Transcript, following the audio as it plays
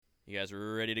You guys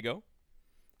ready to go?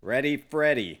 Ready,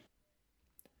 Freddy.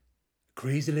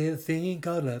 Crazy little thing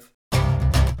called love.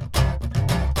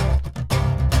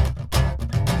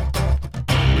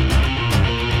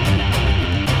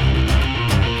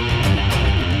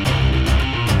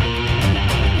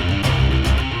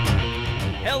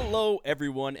 Hello,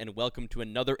 everyone, and welcome to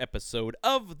another episode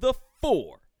of the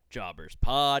Four Jobbers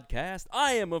podcast.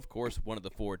 I am, of course, one of the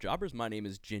four jobbers. My name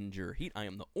is Ginger Heat. I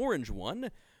am the orange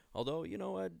one. Although,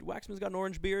 Waxman's got an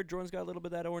orange beard. Jordan's got a little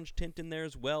bit of that orange tint in there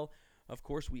as well. Of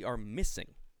course, we are missing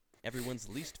everyone's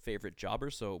least favorite jobber,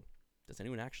 so does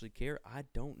anyone actually care? I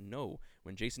don't know.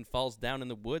 When Jason falls down in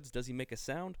the woods, does he make a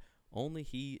sound? Only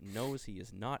he knows. He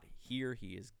is not here.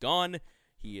 He is gone.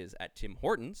 He is at Tim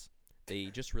Hortons. They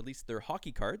just released their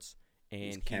hockey cards,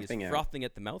 and he is frothing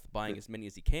at the mouth, buying as many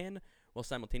as he can, while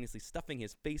simultaneously stuffing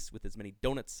his face with as many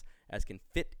donuts as can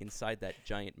fit inside that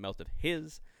giant mouth of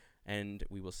his. And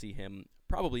we will see him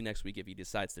probably next week if he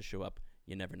decides to show up.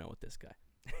 You never know with this guy.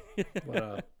 What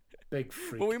a big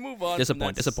freak. But we move on.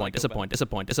 Disappoint. Drops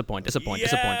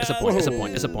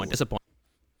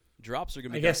are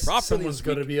going to be I guess properly someone's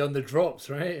got to be on the drops,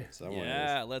 right?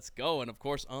 Yeah, let's go. And of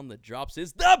course, on the drops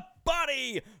is the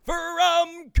body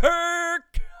from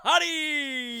Kirkcaldy.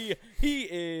 He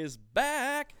is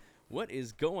back. What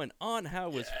is going on? How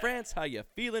was France? How you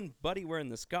feeling, buddy? Wearing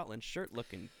the Scotland shirt,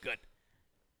 looking good.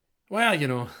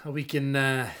 Well, a week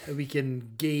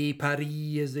in gay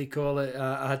Paris, as they call it.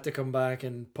 I had to come back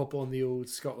and pop on the old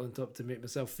Scotland top to make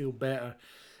myself feel better.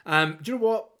 Do you know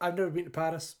what? I've never been to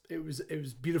Paris. It was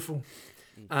beautiful.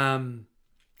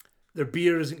 Their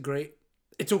beer isn't great.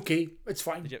 It's okay. It's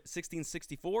fine.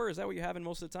 1664? Is that what you're having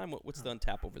most of the time? What's on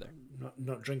tap over there?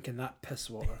 Not drinking that piss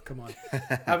water. Come on.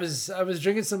 I was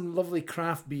drinking some lovely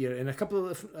craft beer in a couple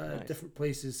of different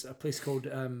places. A place called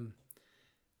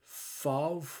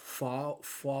Fauve. Fauve.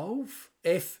 Fauve.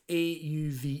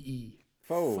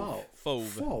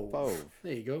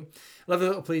 There you go. Love a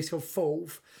little place called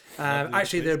Fauve.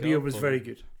 Actually, their beer was very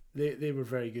good. They were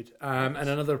very good. And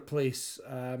another place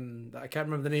that I can't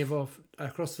remember the name of,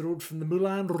 across the road from the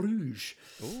Moulin Rouge.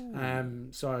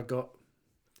 So I got,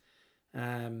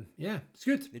 it's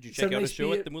good. Did you check out a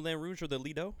show at the Moulin Rouge or the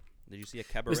Lido? Did you see a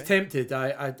cabaret? I was tempted.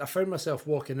 I found myself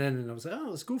walking in and I was like,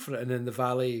 let's go for it. And then the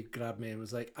valet grabbed me and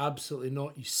was like, absolutely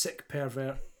not, you sick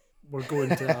pervert. We're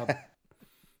going to a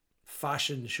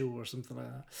fashion show or something like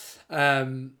that.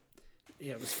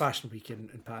 It was Fashion Week in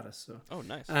Paris. So. Oh,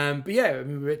 nice. But yeah,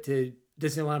 we went to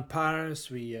Disneyland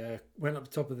Paris. We went up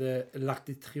the top of the L'Arc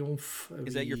de Triomphe.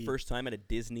 Is that your first time at a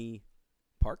Disney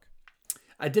park?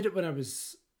 I did it when I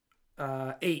was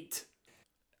 8.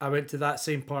 I went to that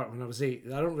same park when I was 8.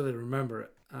 I don't really remember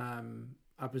it. I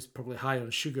was probably high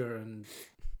on sugar and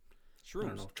shrooms. I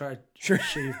don't know, try to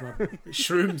shave my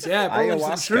shrooms. Yeah, probably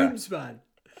some shrooms, man.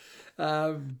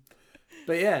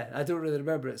 But yeah, I don't really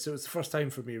remember it. So it was the first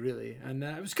time for me, really. And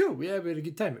it was cool. Yeah, we had a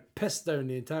good time. It pissed down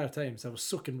the entire time, so I was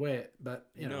soaking wet. But,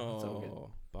 it's all good.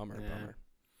 Bummer.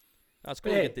 That's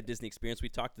cool to get the Disney experience. We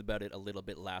talked about it a little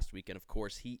bit last week. And, of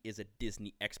course, he is a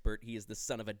Disney expert. He is the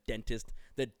son of a dentist.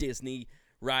 The Disney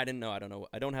riding. No, I don't know.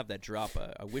 I don't have that drop.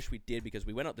 I wish we did because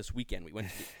we went out this weekend. We went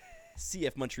to the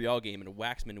CF Montreal game, and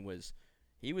Waxman was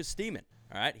steaming.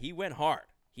 All right? He went hard.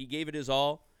 He gave it his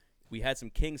all. We had some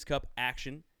King's Cup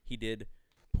action. He did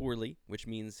poorly, which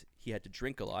means he had to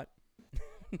drink a lot.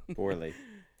 Poorly.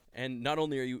 And not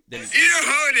only are you... Then, you know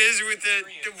how it is with there.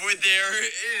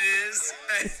 It is.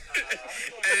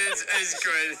 it's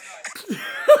good.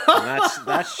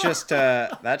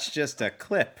 That's just a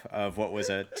clip of what was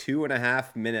a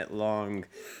 2.5 minute long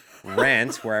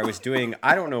rant where I was doing,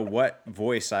 I don't know what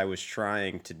voice I was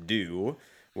trying to do,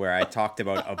 where I talked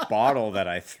about a bottle that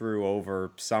I threw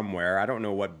over somewhere. I don't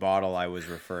know what bottle I was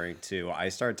referring to. I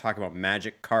started talking about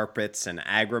magic carpets and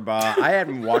Agrabah. I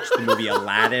hadn't watched the movie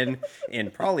Aladdin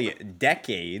in probably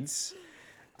decades.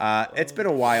 It's been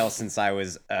a while since I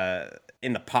was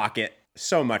in the pocket,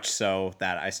 so much so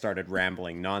that I started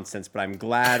rambling nonsense. But I'm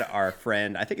glad our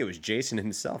friend, I think it was Jason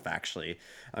himself, actually.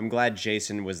 I'm glad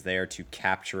Jason was there to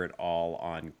capture it all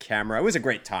on camera. It was a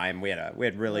great time. We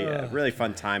had really a really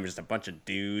fun time. Just a bunch of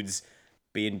dudes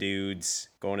being dudes,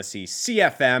 going to see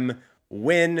CFM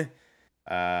win.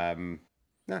 Good,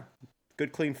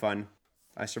 clean fun.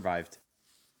 I survived.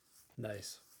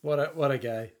 Nice. What a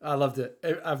guy. I loved it.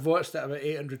 I've watched it about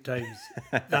 800 times.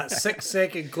 That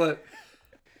 6-second clip.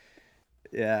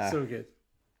 Yeah. So good.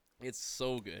 It's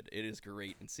so good. It is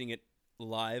great. And seeing it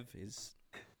live is,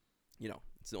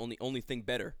 it's the only thing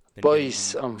better.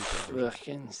 Boys, I'm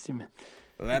fucking steaming.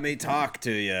 Let me talk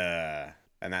to you.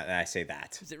 And I say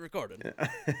that. Is it recorded?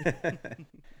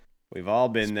 We've all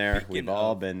been there. We've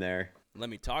all been there. Let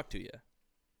me talk to you,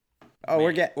 Oh,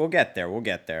 Man. we'll get there. We'll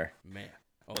get there. man.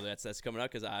 Oh, that's coming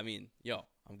up because I'm getting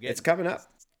It's coming up.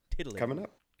 titillated. Coming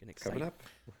up. Getting excited. Coming up.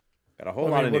 Got a whole I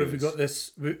lot mean, of what news. have we got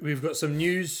this? We've got some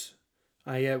news.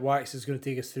 Wax is going to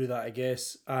take us through that, I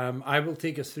guess. I will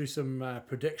take us through some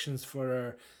predictions for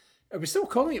our. Are we still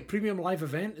calling it Premium Live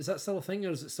Event? Is that still a thing, or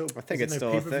is it still? I think is it it's now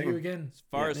still a pay-per-view thing. again. As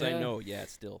far as I Yeah. know, yeah,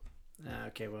 it's still.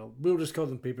 Okay, well, we'll just call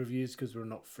them pay-per-views because we're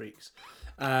not freaks.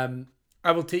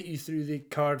 I will take you through the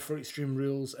card for Extreme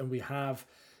Rules, and we have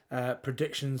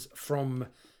predictions from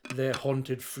the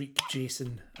haunted freak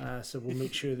Jason. So we'll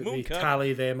make sure that we Mooncuck.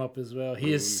 tally them up as well.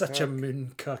 He is such a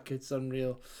moon cuck; it's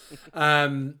unreal.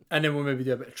 And then we'll maybe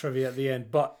do a bit of trivia at the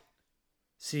end. But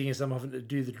seeing as I'm having to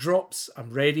do the drops,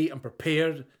 I'm ready. I'm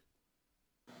prepared.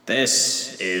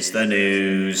 This is the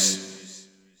news.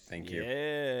 Thank you.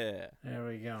 Yeah. There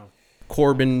we go.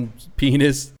 Corbin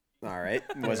penis. All right.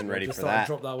 Wasn't ready Just for thought I'd that.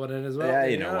 drop that one in as well. Yeah, There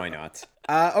you you know, go. why not?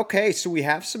 Okay, so we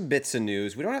have some bits of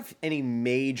news. We don't have any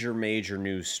major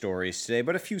news stories today,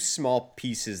 but a few small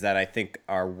pieces that I think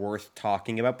are worth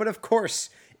talking about. But of course,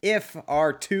 if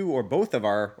our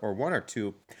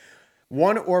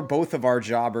one or both of our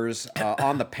jobbers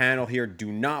on the panel here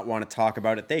do not want to talk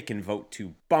about it, they can vote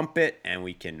to bump it and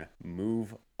we can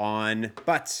move on.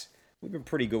 But we've been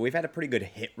pretty good. We've had a pretty good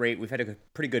hit rate. We've had a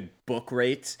pretty good book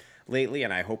rate lately,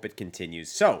 and I hope it continues.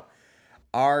 So,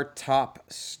 our top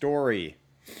story.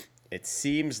 It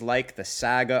seems like the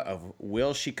saga of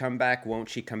will she come back, won't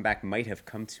she come back might have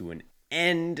come to an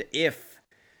end if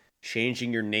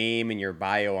changing your name in your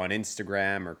bio on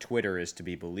Instagram or Twitter is to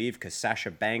be believed, because Sasha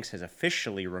Banks has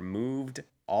officially removed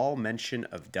all mention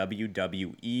of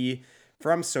WWE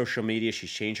from social media. She's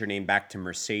changed her name back to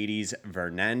Mercedes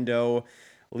Fernando,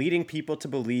 leading people to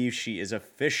believe she is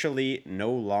officially no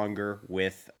longer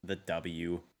with the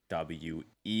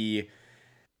WWE.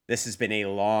 This has been a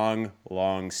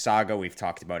long saga. We've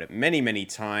talked about it many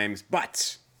times,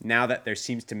 but now that there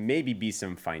seems to maybe be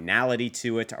some finality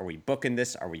to it, are we booking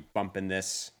this? Are we bumping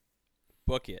this?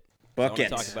 Book it. Book I want to it.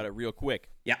 talk about it real quick.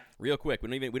 Yeah. Real quick.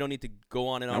 We don't need to go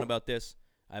on and on Nope. about this.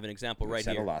 I have an example right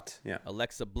Said here. a lot. Yeah.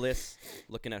 Alexa Bliss.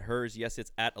 Looking at hers. Yes,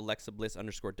 it's at Alexa Bliss _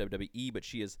 WWE, but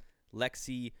she is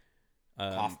Lexi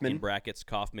Kaufman? in brackets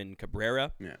Kaufman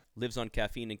Cabrera. Yeah. Lives on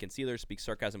caffeine and concealer. Speaks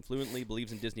sarcasm fluently.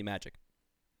 Believes in Disney magic.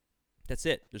 That's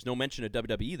it. There's no mention of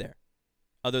WWE there,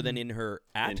 other than in her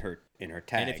at. In her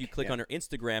tag. And if you click yeah. on her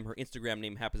Instagram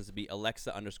name happens to be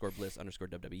Alexa _Bliss _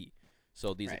 WWE.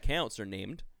 So these Right. accounts are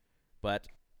named, but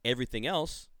everything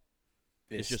else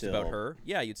is just about still- her.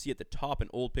 Yeah, you'd see at the top an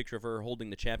old picture of her holding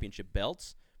the championship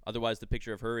belts. Otherwise, the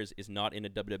picture of her is not in a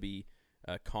WWE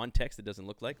context. It doesn't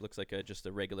look like. Looks like just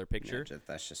a regular Yeah, picture.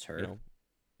 that's just her. You know,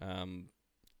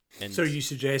 and So are you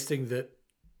suggesting that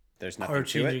There's her nothing to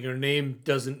changing it. her name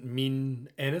doesn't mean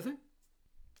anything?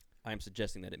 I'm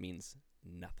suggesting that it means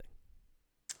nothing.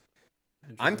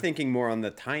 I'm thinking more on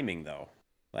the timing, though.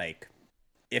 Like,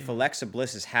 if Alexa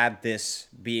Bliss has had this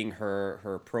being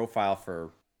her profile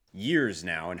for years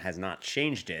now and has not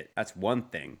changed it, that's one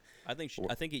thing. I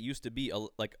think it used to be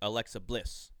like Alexa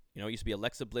Bliss. You know, it used to be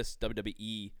Alexa Bliss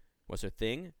WWE was her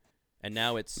thing, and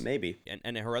now it's Maybe.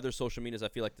 and her other social medias. I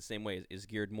feel like the same way is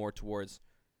geared more towards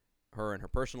her and her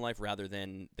personal life rather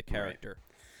than the character.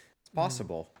 It's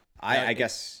possible. Now, I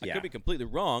guess, I yeah. could be completely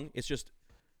wrong. It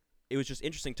was just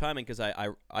interesting timing because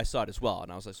I saw it as well,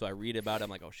 and I was like, so I read about it. I'm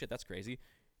like, oh shit, that's crazy,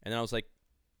 and then I was like,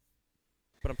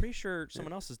 but I'm pretty sure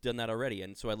someone else has done that already,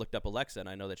 and so I looked up Alexa, and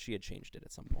I know that she had changed it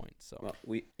at some point. So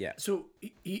Well, yeah. So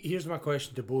here's my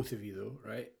question to both of you, though,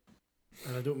 right?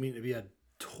 And I don't mean to be a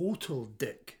total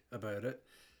dick about it,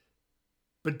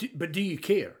 but do you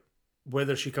care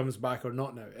whether she comes back or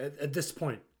not now? At this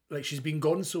point, like, she's been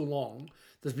gone so long,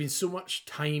 there's been so much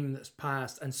time that's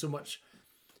passed, and so much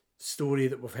story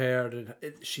that we've heard,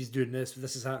 and she's doing this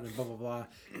is happening, blah blah blah.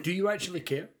 Do you actually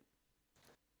care?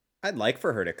 I'd like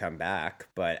for her to come back,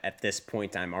 but at this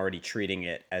point, I'm already treating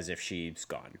it as if she's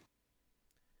gone.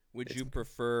 would you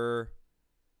prefer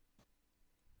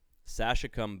Sasha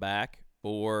come back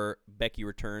or Becky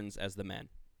returns as the man?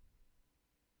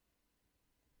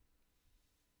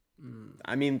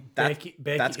 I mean, Becky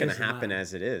that's going is to the happen man.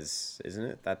 as it is, isn't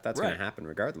it? That's going Right. to happen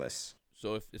regardless.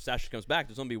 So if Sasha comes back,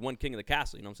 there's only be one king of the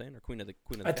castle. You know what I'm saying? Or queen of the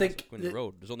I castle, think queen of the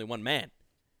road. There's only one man.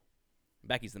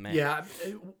 Becky's the man. Yeah,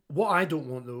 what I don't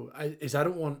want though is I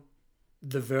don't want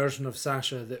the version of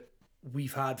Sasha that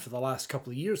we've had for the last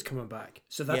couple of years coming back.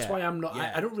 So that's Yeah, why I'm not.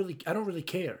 yeah. I don't really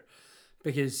care,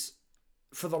 because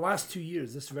for the last 2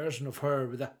 years, this version of her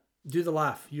with that do the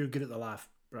laugh. You're good at the laugh,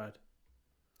 Brad.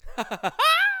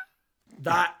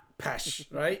 That pish,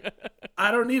 right? I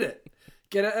don't need it.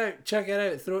 Get it out. Check it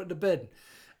out. Throw it in the bin.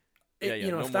 Yeah,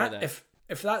 you know, no if more of that that.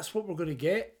 if that's what we're going to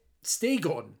get, stay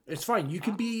gone. It's fine. You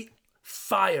can be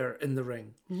fire in the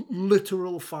ring,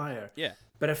 literal fire. Yeah.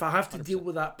 But if I have to deal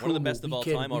with that promo One of the best of all week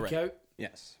in, time week already. out,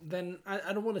 Yes. then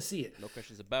I don't want to see it. No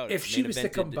questions about it. If she Main was to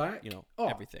come evented, back, you know, oh,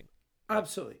 everything.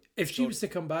 Absolutely. If she was to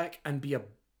come back and be a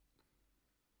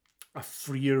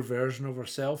freer version of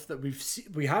herself that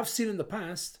we have seen in the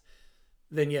past,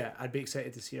 then yeah, I'd be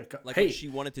excited to see her come. Like Hey, what she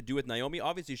wanted to do with Naomi.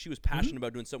 Obviously, she was passionate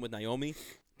about doing something with Naomi.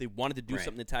 They wanted to do Right.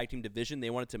 something in the tag team division. They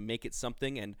wanted to make it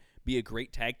something and be a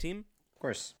great tag team. Of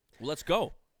course. Well, let's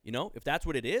go. You know, if that's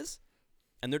what it is,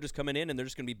 and they're just coming in and they're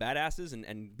just going to be badasses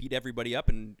and beat everybody up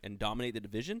and dominate the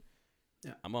division,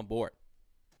 Yeah. I'm on board.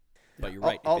 But you're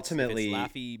right. Ultimately, if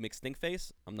it's Laffy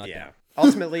McStinkface, I'm not down.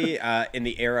 Ultimately, in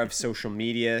the era of social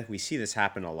media, we see this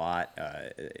happen a lot.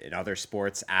 In other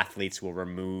sports, athletes will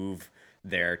remove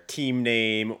their team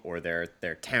name or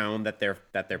their town that they're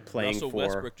playing Russell for.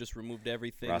 Westbrook just removed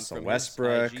everything. Russell from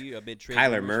Westbrook, his IG, amid trade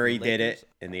Kyler rumors Murray from the did Lakers.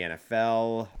 it in the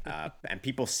NFL, and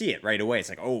people see it right away. It's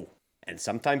like, oh, and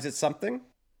sometimes it's something,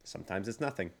 sometimes it's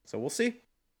nothing. So we'll see.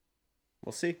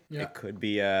 We'll see. Yeah. It could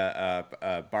be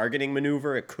a bargaining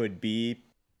maneuver. It could be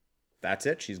that's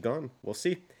it. She's gone. We'll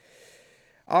see.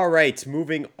 All right,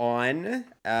 moving on.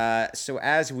 So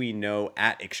as we know,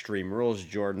 at Extreme Rules,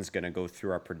 Jordan's going to go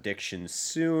through our predictions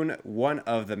soon. One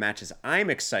of the matches I'm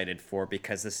excited for,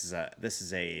 because this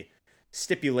is a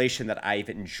stipulation that I've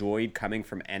enjoyed coming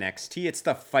from NXT. It's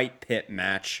the Fight Pit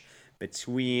match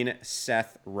between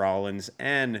Seth Rollins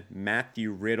and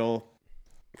Matthew Riddle.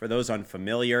 For those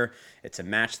unfamiliar, it's a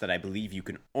match that I believe you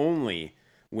can only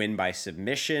win by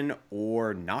submission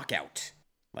or knockout.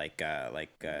 Like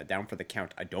down for the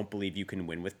count. I don't believe you can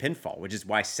win with pinfall, which is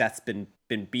why Seth's been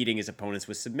beating his opponents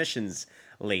with submissions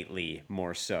lately,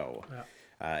 more so.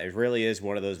 Yeah. It really is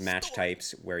one of those match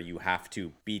types where you have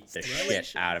to beat the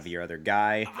shit out of your other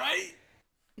guy. Right?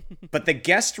 But the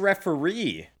guest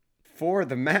referee for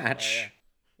the match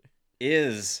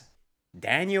is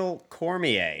Daniel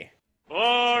Cormier.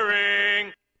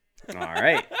 Boring. All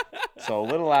right. So a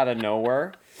little out of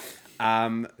nowhere.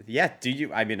 Yeah, do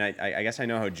you, I mean, I guess I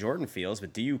know how Jordan feels,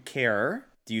 but do you care?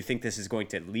 Do you think this is going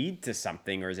to lead to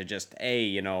something, or is it just, hey,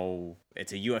 you know,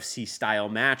 it's a UFC style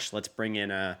match, let's bring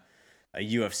in a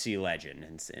UFC legend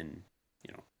and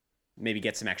you know, maybe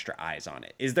get some extra eyes on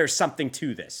it? Is there something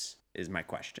to this, is my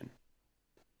question.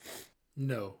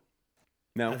 no.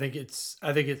 No? I think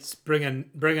it's bring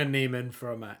a name in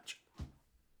for a match.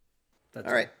 That's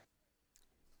All right.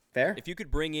 Fair? If you could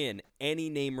bring in any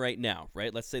name right now,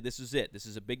 right? Let's say this is it. This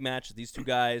is a big match. These two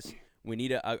guys. We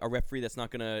need a referee that's not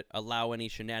going to allow any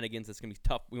shenanigans. That's going to be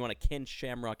tough. We want a Ken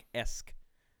Shamrock-esque,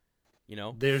 you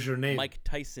know? There's your name. Mike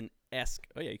Tyson-esque.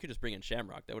 Oh, yeah, you could just bring in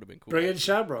Shamrock. That would have been cool. Bring in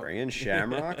Shamrock. Bring in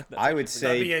Shamrock. I would That'd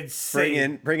say be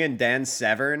insane. bring in Dan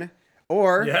Severn,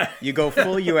 or Yeah. you go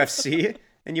full UFC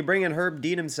and you bring in Herb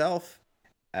Dean himself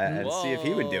and see if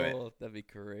he would do it. Whoa, that'd be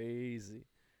crazy.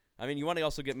 I mean, you want to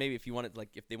also get maybe if you wanted, like,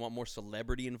 if they want more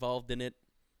celebrity involved in it.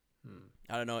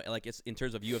 I don't know. Like, it's in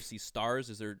terms of UFC stars,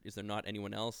 is there not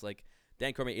anyone else? Like,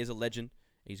 Dan Cormier is a legend.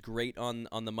 He's great on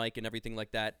the mic and everything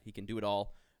like that. He can do it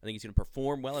all. I think he's going to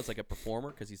perform well as like a performer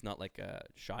because he's not like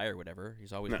shy or whatever.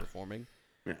 He's always performing.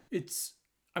 It's,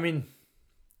 I mean,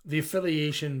 the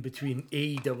affiliation between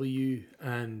AEW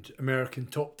and American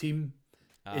Top Team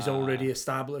is already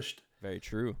established. Very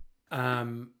true.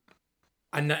 And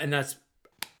that's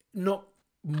not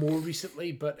more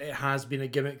recently, but it has been a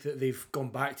gimmick that they've gone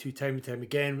back to time and time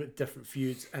again with different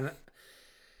feuds, and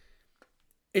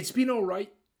it's been all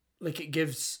right. Like, it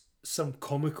gives some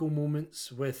comical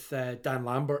moments with Dan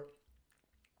Lambert,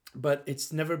 but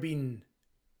it's never been.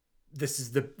 This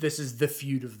is the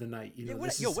feud of the night. You know,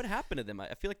 What happened to them?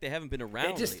 I feel like they haven't been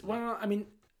around. lately. Well, I mean,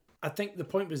 I think the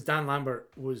point was Dan Lambert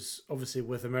was obviously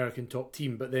with American Top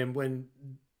Team, but then when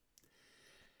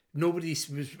nobody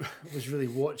was really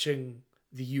watching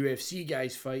the UFC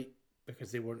guys fight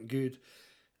because they weren't good,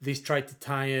 they tried to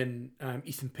tie in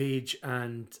Ethan Page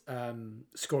and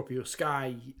Scorpio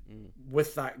Sky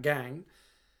with that gang,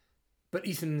 but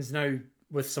Ethan's now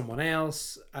with someone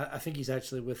else. I think he's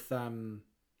actually with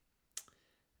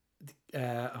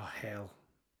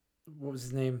what was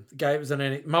his name? The guy that was on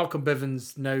any Malcolm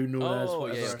Bivens, now known as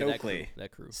whatever. Stokely.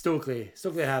 That crew. Stokely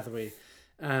Hathaway.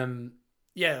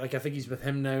 Yeah, like, I think he's with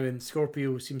him now, and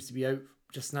Scorpio seems to be out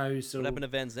just now. So What happened to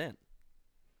Van Zandt?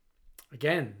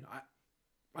 again,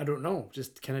 I don't know,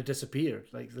 just kind of disappeared.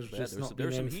 Like, there's just not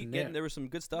been anything there. There was some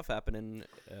good stuff happening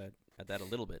at that a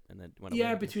little bit, and then went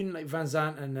Yeah, away. between like Van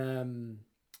Zant and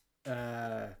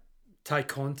Ty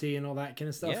Conti and all that kind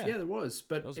of stuff. Yeah. Yeah, there was,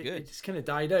 but That was it good. just kind of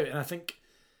died out. And I think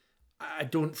I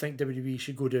don't think WWE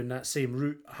should go down that same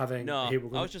route, having No, hey, we're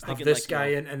I going was just to have thinking, this like, you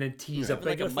guy know, in and then tease a Even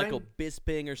like bigger a Michael thing.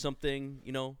 Bisping or something,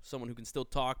 someone who can still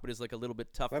talk but is like a little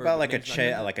bit tougher. What about but like a maybe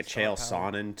not Chael, like a star Chael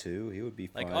power. Sonnen too? He would be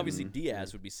fun. Like obviously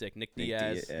Diaz would be sick. Nick Nate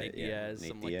Diaz, Diaz, Nate yeah, Diaz, Nate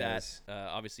something Diaz. like that.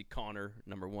 Obviously Connor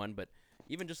 #1, but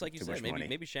even just like you Too said, much maybe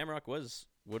money. Shamrock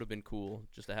would have been cool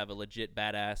just to have a legit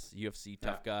badass UFC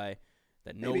tough guy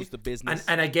that Maybe. knows the business.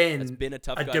 And again, has been a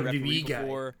tough a guy WWE referee guy,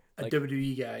 before. a Like,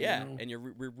 WWE guy. yeah, You know? and you're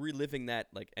reliving that,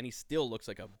 like, and he still looks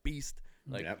like a beast.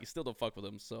 Like Yep. you still don't fuck with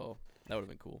him, so that would have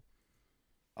been cool.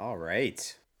 All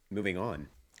right, moving on.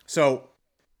 So,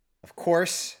 of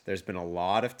course, there's been a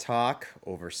lot of talk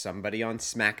over somebody on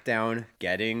SmackDown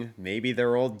getting maybe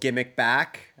their old gimmick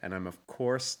back, and I'm of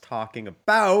course talking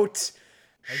about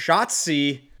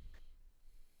Shotzi.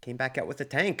 Came back out with the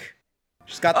tank.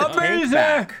 She's got the tank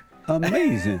back.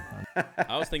 Amazing.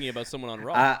 I was thinking about someone on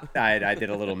Raw. I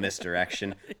did a little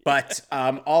misdirection. But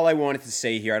all I wanted to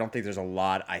say here, I don't think there's a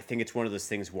lot. I think it's one of those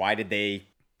things, why did they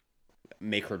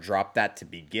make her drop that to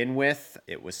begin with?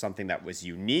 It was something that was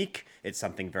unique. It's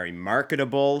something very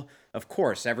marketable. Of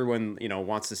course, everyone,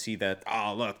 wants to see that,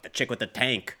 oh, look, the chick with the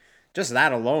tank. Just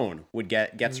that alone would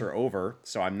gets her over.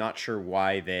 So I'm not sure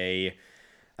why they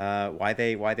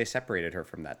separated her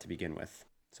from that to begin with.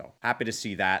 So happy to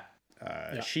see that.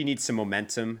 She needs some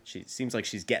momentum. She seems like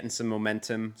she's getting some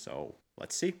momentum. So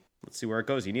let's see where it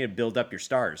goes. You need to build up your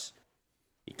stars.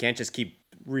 You can't just keep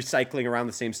recycling around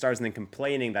the same stars and then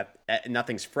complaining that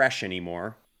nothing's fresh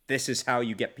anymore. This is how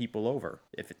you get people over.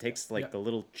 If it takes the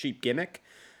little cheap gimmick,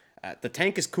 the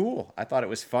tank is cool. I thought it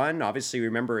was fun. Obviously,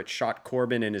 remember it shot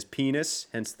Corbin in his penis,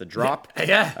 hence the drop.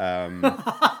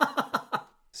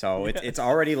 So it's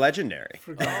already legendary.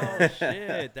 Oh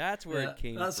shit, that's where it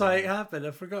came That's from. why it happened.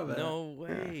 I forgot about No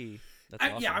way. That's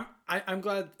awesome. Yeah, I'm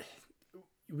glad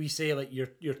we say like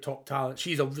your top talent.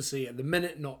 She's obviously at the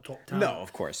minute not top talent. No,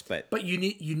 of course, but you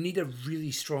need a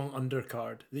really strong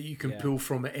undercard that you can pull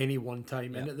from at any one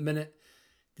time. And at the minute,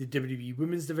 the WWE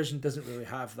Women's Division doesn't really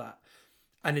have that.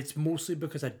 And it's mostly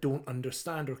because I don't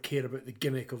understand or care about the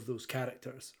gimmick of those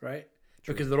characters, right?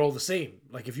 True. Because they're all the same.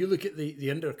 Like if you look at the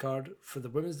undercard for the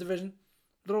Women's Division,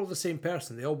 they're all the same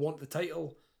person. They all want the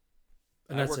title.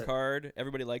 And I work hard.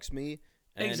 Everybody likes me.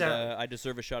 And Exactly. I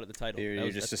deserve a shot at the title.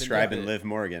 you're just describing Liv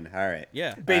Morgan. All right.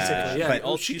 Yeah. Basically, yeah.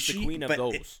 But She's the queen of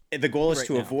those. The goal is right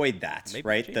to now. avoid that, Maybe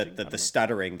right? changing, I don't The know.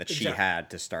 stuttering that she Exactly. had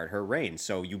to start her reign.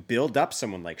 So you build up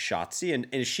someone like Shotzi, and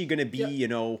is she going to be,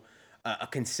 a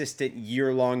consistent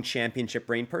year-long championship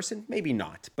reign person? Maybe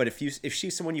not. But if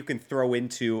she's someone you can throw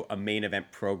into a main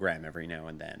event program every now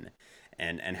and then,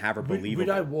 and have her believable. Would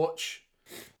I watch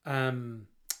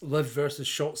Liv versus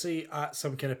Shotzi at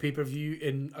some kind of pay-per-view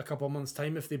in a couple of months'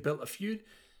 time if they built a feud?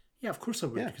 Yeah, of course I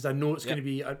would, because I know it's going to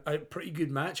be a pretty good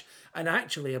match and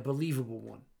actually a believable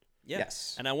one. Yeah.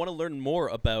 Yes. And I want to learn more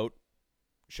about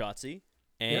Shotzi.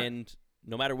 And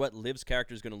no matter what, Liv's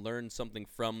character is going to learn something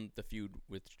from the feud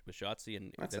with Shotzi.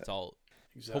 And that's all,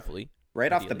 hopefully.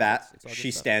 Right off the ideally, bat, it's all good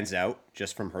she stuff. stands out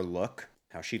just from her look,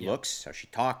 how she looks, how she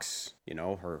talks,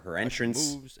 her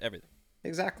entrance. Moves, everything.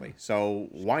 Exactly. So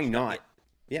why not?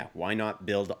 Yeah, why not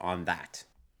build on that?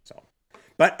 So,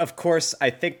 but of course, I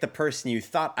think the person you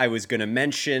thought I was going to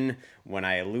mention when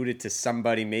I alluded to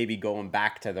somebody maybe going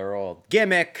back to their old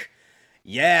gimmick,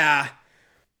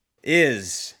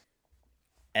 is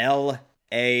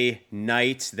L.A.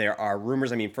 Knight. There are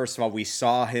rumors. I mean, first of all, we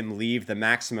saw him leave the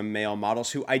Maximum Male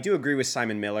Models, who I do agree with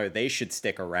Simon Miller. They should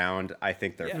stick around. I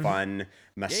think they're fun.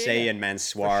 Massey and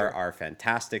Mansoir are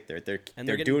fantastic. They're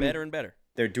Getting doing better and better.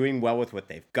 They're doing well with what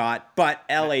they've got. But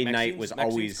L.A. Knight was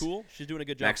Maxine's always cool. She's doing a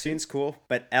good job. Maxine's cool,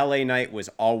 but L.A. Knight was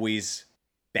always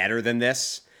better than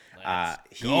this.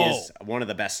 He is one of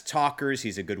the best talkers.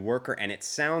 He's a good worker, and it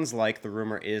sounds like the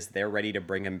rumor is they're ready to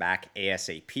bring him back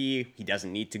ASAP. He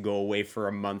doesn't need to go away for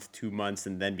a month, 2 months,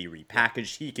 and then be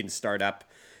repackaged. He can start up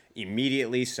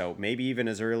immediately, so maybe even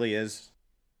as early as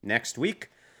next week.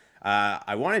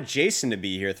 I wanted Jason to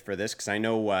be here for this because I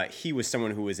know he was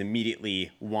someone who was immediately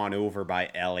won over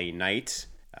by L.A. Knight.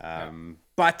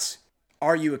 But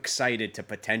are you excited to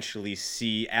potentially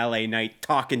see L.A. Knight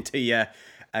talking to you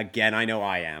again? I know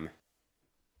I am.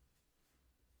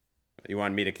 You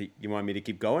want me to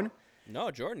keep going? No,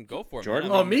 Jordan, go for it. Jordan?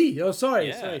 Man. Oh, me? Oh, sorry.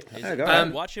 Yeah. Sorry. Did go you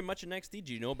ahead. watch him much in NXT?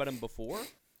 Do you know about him before?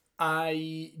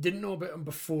 I didn't know about him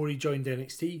before he joined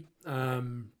NXT,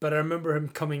 but I remember him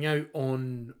coming out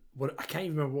on what I can't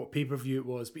even remember what pay-per-view it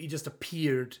was, but he just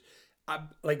appeared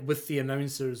like with the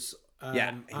announcers. He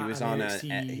was on a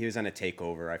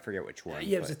takeover. I forget which one.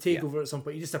 Yeah, it was a but takeover at some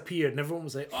point. He just appeared, and everyone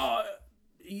was like, "Oh,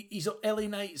 he's LA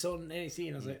Knight's on NXT,"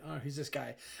 and I was like, "Oh, who's this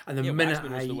guy?" And the minute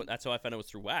Waxman was that's how I found it was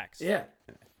through Wax. yeah,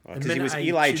 Because he minute was I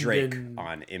Eli tuned Drake in-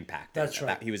 on Impact. That's and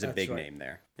right, He was a that's big right. name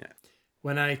there. Yeah.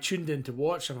 When I tuned in to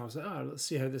watch him, I was like, oh, let's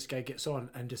see how this guy gets on.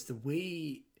 And just the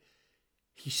way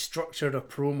he structured a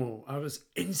promo, I was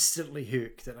instantly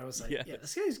hooked. And I was like, yeah,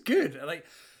 this guy's good. And like,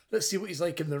 let's see what he's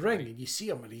like in the ring. And you see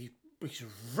him and he's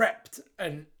ripped.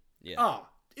 And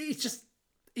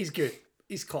he's good.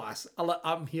 He's class.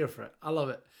 I'm here for it. I love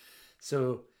it.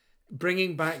 So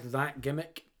bringing back that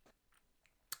gimmick.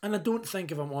 And I don't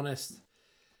think, if I'm honest,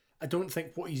 I don't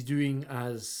think what he's doing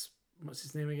as, what's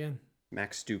his name again?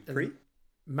 Max Dupree?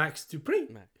 Max Dupree.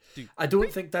 I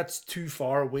don't think that's too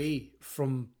far away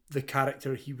from the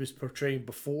character he was portraying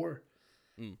before.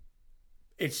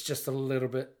 It's just a little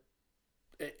bit,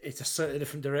 it's a slightly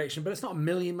different direction, but it's not a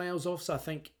million miles off, so I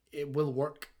think it will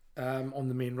work on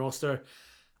the main roster.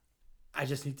 I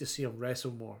just need to see him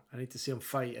wrestle more. I need to see him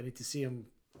fight. I need to see him,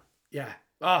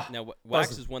 Now,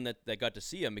 Wax is one that got to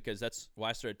see him because that's why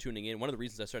I started tuning in. One of the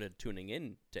reasons I started tuning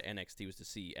in to NXT was to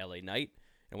see LA Knight.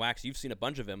 And Wax, you've seen a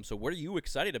bunch of him. So what are you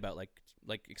excited about? Like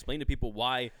explain to people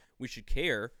why we should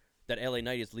care that LA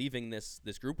Knight is leaving this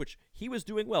group, which he was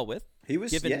doing well with. He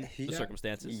was, given the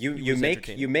circumstances.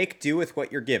 You make do with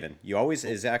what you're given. You always,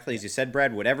 exactly as you said,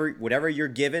 Brad. Whatever you're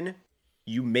given,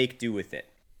 you make do with it.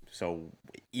 So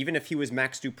even if he was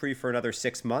Max Dupree for another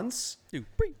 6 months,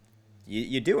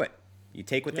 you do it. You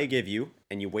take what they give you,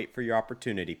 and you wait for your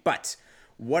opportunity. But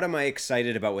what am I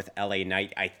excited about with LA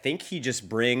Knight? I think he just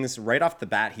brings, right off the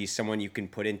bat, he's someone you can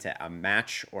put into a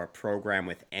match or a program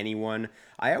with anyone.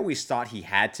 I always thought he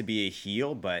had to be a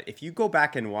heel, but if you go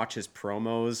back and watch his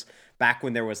promos, back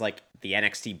when there was like the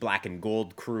NXT Black and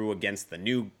Gold crew against the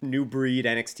new breed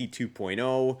NXT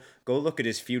 2.0, go look at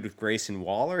his feud with Grayson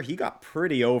Waller. He got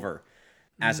pretty over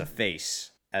as a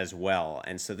face as well.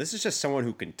 And so this is just someone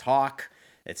who can talk.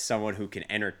 It's someone who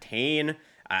can entertain.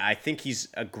 I think he's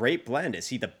a great blend. Is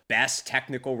he the best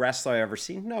technical wrestler I've ever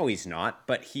seen? No, he's not.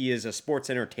 But he is a sports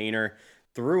entertainer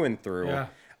through and through.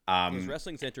 Yeah. His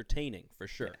wrestling's entertaining, for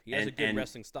sure. He has a good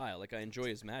wrestling style. Like, I enjoy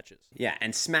his matches. Yeah,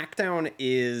 and SmackDown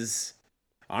is...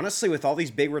 Honestly, with all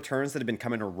these big returns that have been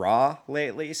coming to Raw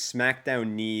lately,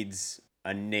 SmackDown needs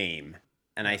a name.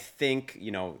 And I think,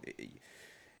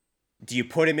 do you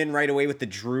put him in right away with the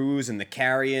Drews and the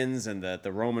Carrions and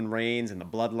the Roman Reigns and the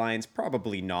Bloodlines?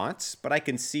 Probably not. But I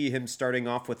can see him starting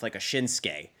off with like a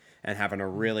Shinsuke and having a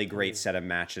really great set of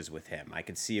matches with him. I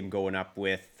can see him going up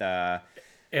with...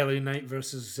 LA Knight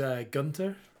versus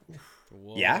Gunter.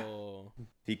 Whoa. Yeah.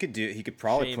 He could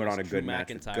probably put on a good match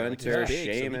with Gunter,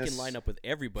 Sheamus. So he can line up with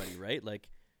everybody, right? Like,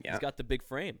 he's got the big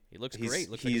frame. He looks great.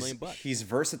 Looks like $1 million. He's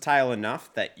versatile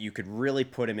enough that you could really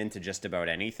put him into just about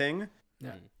anything.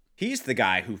 Yeah. He's the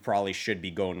guy who probably should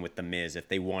be going with The Miz if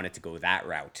they wanted to go that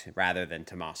route rather than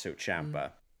Tommaso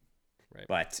Ciampa. Right.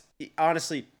 But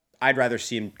honestly, I'd rather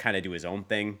see him kind of do his own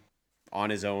thing on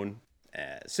his own.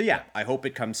 So yeah, I hope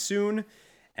it comes soon.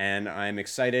 And I'm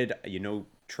excited.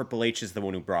 Triple H is the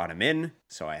one who brought him in.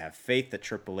 So I have faith that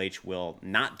Triple H will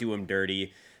not do him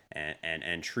dirty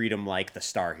and treat him like the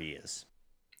star he is.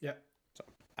 Yeah.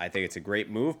 I think it's a great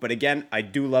move. But again, I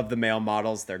do love the male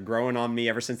models. They're growing on me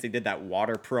ever since they did that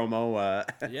water promo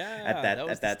at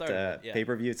that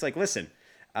pay-per-view. It's like, listen,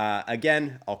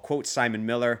 again, I'll quote Simon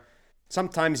Miller.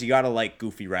 Sometimes you got to like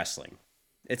goofy wrestling.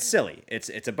 It's silly.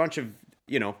 It's a bunch of,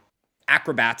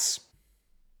 acrobats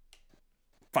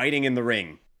fighting in the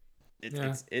ring.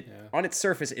 On its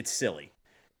surface, it's silly.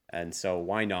 And so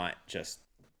why not just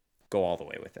go all the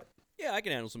way with it? Yeah, I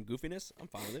can handle some goofiness. I'm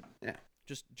fine with it. Yeah.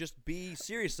 Just be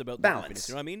serious about the Balance. goofiness.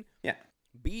 You know what I mean? Yeah.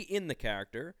 Be in the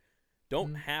character.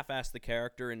 Don't half-ass the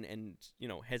character and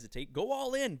hesitate. Go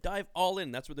all in. Dive all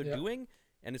in. That's what they're doing,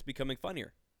 and it's becoming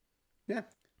funnier. Yeah.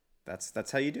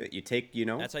 That's how you do it. You take,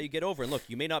 That's how you get over. And look,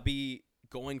 you may not be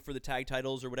going for the tag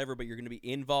titles or whatever, but you're going to be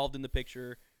involved in the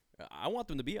picture. I want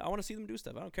them to be. I want to see them do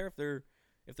stuff. I don't care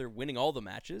if they're winning all the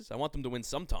matches. I want them to win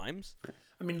sometimes.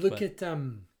 I mean, look at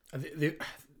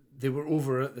they were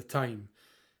over at the time.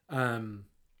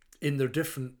 In their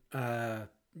different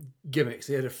gimmicks,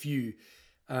 they had a few.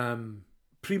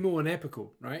 Primo and Epico,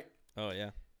 right? Oh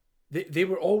yeah. They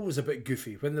were always a bit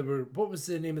goofy when they were. What was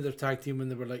the name of their tag team when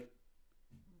they were like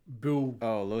bull?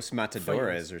 Oh, Los Matadores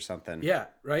fighters. Or something. Yeah,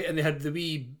 right. And they had the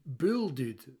wee bull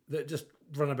dude that just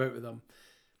run about with them.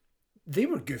 They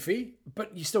were goofy,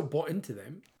 but you still bought into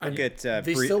them. And look at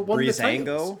they still won the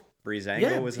titles.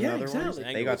 Breezango was another exactly.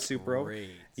 one. They got super over. Great.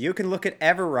 You can look at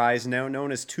Everrise, now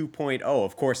known as 2.0.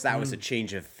 Of course, that was a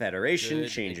change of federation,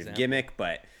 change of gimmick,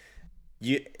 but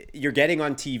you're getting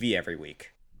on TV every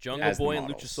week. Jungle Boy and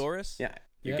models. Luchasaurus.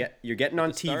 Yeah, you're getting on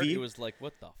At the start, TV. it was like,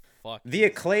 what the fuck. The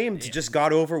Acclaimed just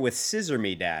got over with Scissor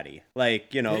Me Daddy.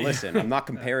 Like, listen, I'm not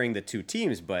comparing the two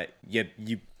teams, but you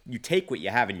take what you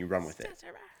have and you run with it.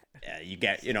 You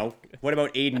get, what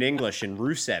about Aiden English and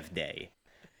Rusev Day?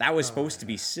 That was supposed to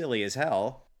be silly as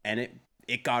hell, and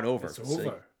it got over. It's So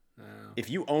over. if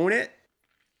you own it,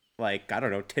 like, I don't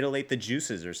know, titillate the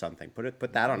juices or something.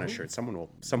 Put that on a shirt. Someone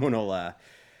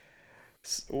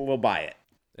will buy it.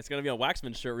 It's gonna be a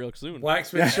Waxman shirt real soon.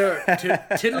 Waxman shirt.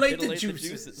 Titillate the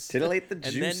juices. Titillate the And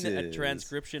juices. then a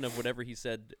transcription of whatever he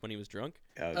said when he was drunk.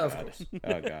 Oh, Of God. course.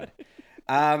 Oh,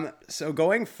 God. So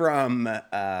going from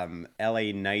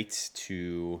LA Knights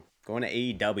to going to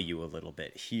AEW a little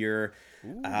bit here.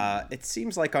 It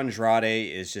seems like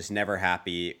Andrade is just never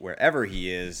happy wherever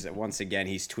he is. Once again,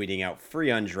 he's tweeting out free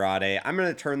Andrade. I'm going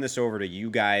to turn this over to you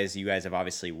guys. You guys have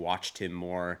obviously watched him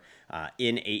more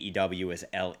in AEW as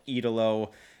El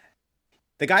Idolo.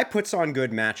 The guy puts on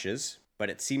good matches, but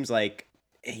it seems like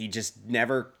he just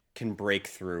never can break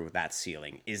through that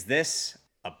ceiling. Is this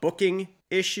a booking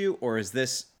issue, or is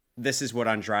this is what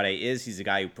Andrade is? He's a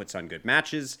guy who puts on good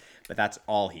matches, but that's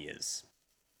all he is.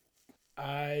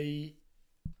 And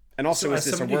also, So is as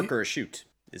this a somebody work or a shoot?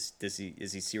 Is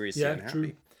he seriously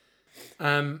unhappy?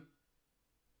 True.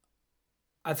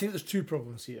 I think there's two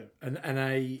problems here, and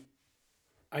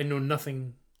I know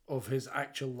nothing of his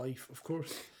actual life, of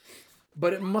course,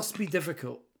 but it must be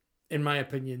difficult, in my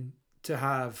opinion, to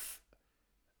have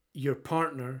your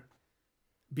partner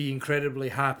be incredibly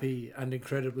happy and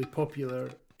incredibly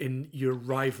popular in your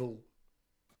rival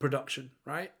production,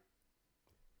 right?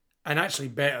 And actually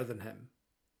better than him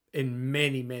in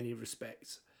many, many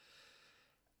respects.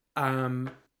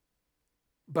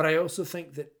 But I also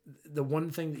think that the one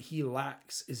thing that he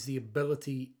lacks is the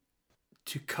ability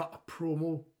to cut a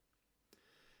promo.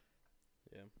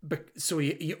 Yeah. So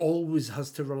he always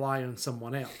has to rely on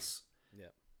someone else. Yeah.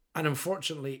 And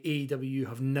unfortunately, AEW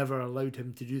have never allowed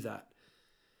him to do that.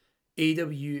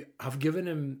 AEW have given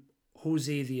him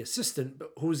Jose the assistant,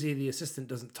 but Jose the assistant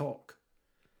doesn't talk.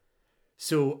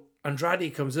 So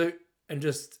Andrade comes out and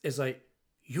just is like,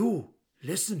 yo,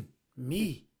 listen,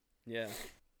 me, Yeah.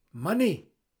 money,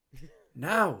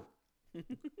 now,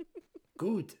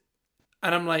 good.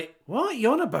 And I'm like, what are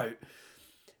you on about?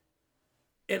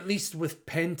 At least with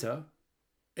Penta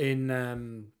in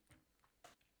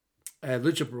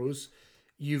Lucha Bros,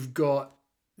 you've got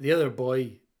the other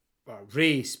boy,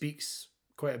 Ray speaks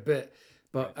quite a bit,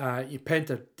 but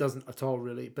Penta doesn't at all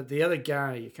really. But the other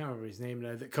guy, I can't remember his name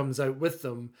now, that comes out with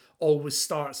them always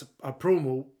starts a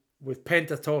promo with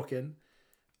Penta talking,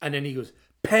 and then he goes,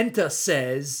 Penta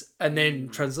says, and then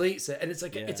translates it, and it's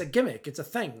like it's a gimmick, it's a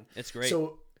thing. It's great.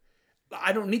 So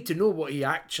I don't need to know what he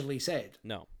actually said.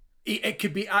 No. It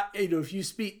could be, if you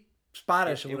speak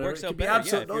Spanish or It whatever, works it out could be better. Yeah,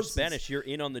 absolute if you're nonsense. Spanish, you're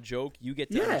in on the joke. You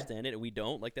get to Yeah. understand it, and we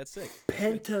don't. Like, that's sick.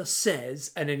 Penta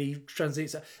says, and then he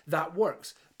translates it. That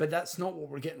works, but that's not what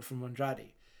we're getting from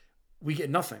Andrade. We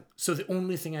get nothing. So the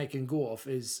only thing I can go off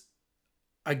is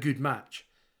a good match.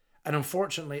 And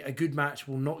unfortunately, a good match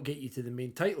will not get you to the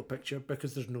main title picture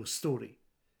because there's no story.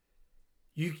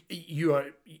 You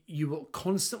will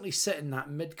constantly sit in that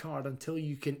mid card until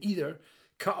you can either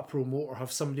cut a promo or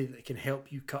have somebody that can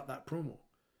help you cut that promo.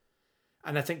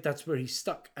 And I think that's where he's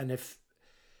stuck. And if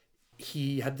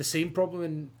he had the same problem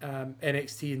in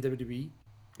NXT and WWE,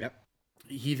 Yep.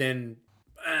 he then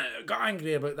got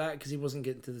angry about that because he wasn't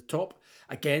getting to the top.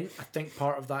 Again, I think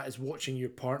part of that is watching your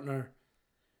partner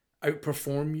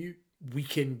outperform you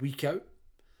week in, week out.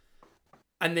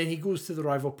 And then he goes to the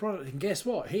rival product, and guess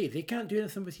what? Hey, they can't do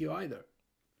anything with you either.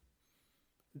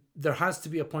 There has to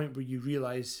be a point where you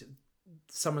realise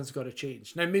someone's got to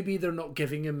change. Now, maybe they're not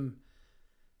giving him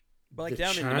But like the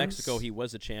down in New chance. Mexico, he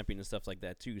was a champion and stuff like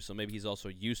that too. So maybe he's also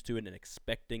used to it and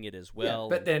expecting it as well.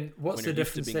 Yeah, but then what's when the you're used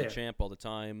difference to being there? a champ all the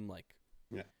time, like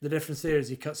The difference there is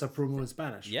he cuts a promo in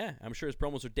Spanish. yeah, I'm sure his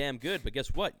promos are damn good. But guess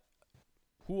what?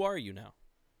 Who are you now?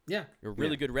 Yeah. You're a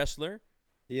really good wrestler,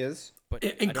 He is. but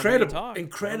Incredible. I don't know how you talk. I don't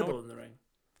Incredible know. in the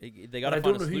ring. They got But I to find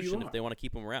don't a know who you solution are. if they want to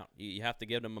keep him around. You have to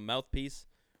give him a mouthpiece,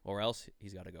 or else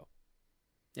he's got to go.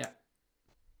 Yeah.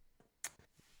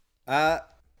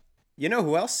 You know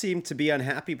who else seemed to be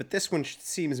unhappy, but this one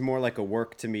seems more like a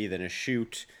work to me than a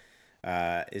shoot,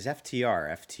 is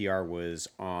FTR. FTR was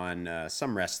on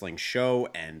some wrestling show,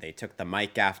 and they took the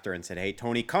mic after and said, hey,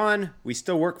 Tony Khan, we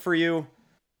still work for you.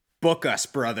 Book us,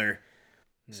 brother.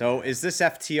 So is this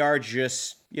FTR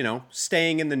just,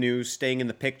 staying in the news, staying in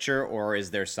the picture, or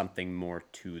is there something more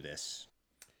to this?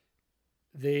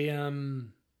 They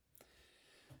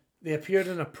appeared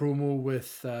in a promo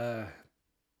with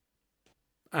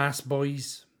Ass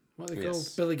Boys. What are they called?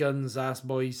 Yes. Billy Gunn's Ass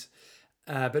Boys.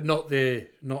 But not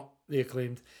the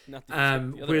Acclaimed, Not the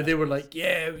other where they were aspects. like,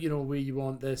 yeah, we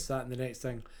want this, that, and the next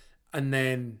thing, and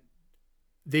then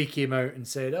they came out and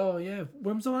said, oh yeah,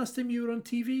 when was the last time you were on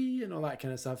TV and all that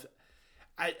kind of stuff.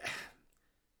 I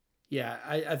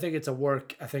think it's a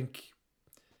work. I think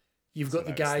you've got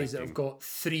the what I was guys that have thinking. got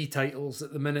 3 titles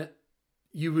at the minute.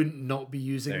 You wouldn't not be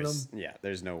using There's them.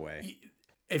 there's no way.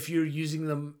 If you're using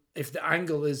them, if the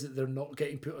angle is that they're not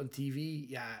getting put on TV,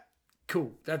 yeah,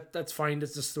 cool. That's fine.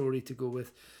 That's a story to go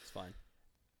with. It's fine.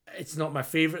 It's not my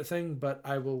favorite thing, but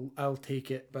I'll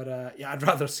take it. But yeah, I'd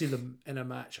rather see them in a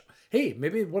match. Hey,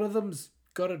 maybe one of them's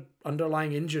got an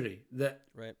underlying injury that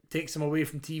Right. takes them away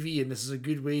from TV, and this is a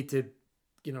good way to,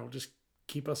 just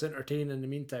keep us entertained in the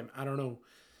meantime. I don't know.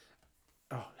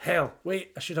 Oh hell!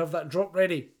 Wait, I should have that drop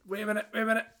ready. Wait a minute.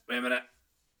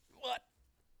 What?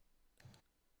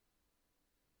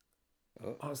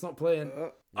 Oh, it's not playing.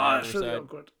 It's really Riverside.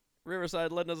 awkward.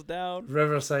 Riverside letting us down.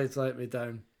 Riverside's let me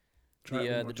down. Try it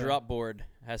one The more time. drop board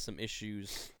has some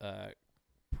issues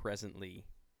presently.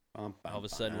 All of a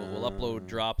sudden, we'll upload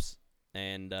drops,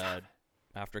 and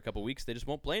after a couple weeks, they just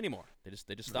won't play anymore. They just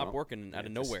stop No, working out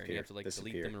of nowhere. You have to delete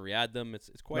disappear. them and re-add them. It's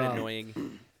quite Wow.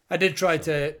 annoying. I did try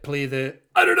to play the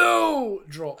I don't know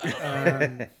drop.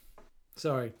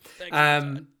 Sorry. Thanks,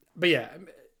 Riverside. But yeah,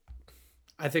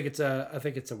 I think it's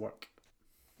a work.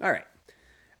 All right.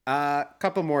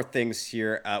 Couple more things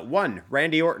here. One,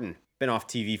 Randy Orton. Been off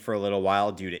TV for a little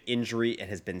while due to injury. It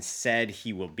has been said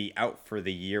he will be out for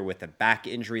the year with a back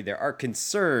injury. There are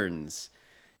concerns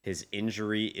his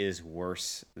injury is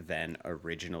worse than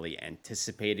originally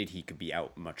anticipated. He could be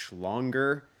out much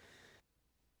longer.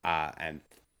 And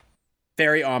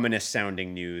very ominous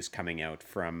sounding news coming out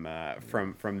from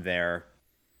there.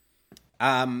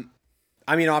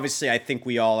 I mean, obviously, I think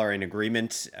we all are in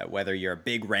agreement, whether you're a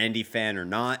big Randy fan or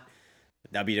not.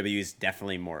 WWE is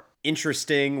definitely more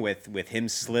interesting with him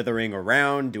slithering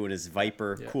around, doing his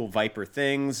cool Viper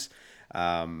things.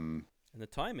 And the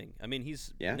timing. I mean, he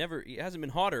hasn't been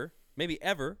hotter, maybe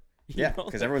ever. you know?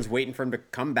 Because everyone's waiting for him to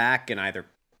come back and either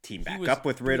team back up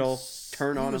with Riddle,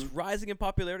 turn on He was him. rising in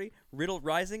popularity. Riddle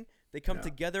rising. They come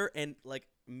together and like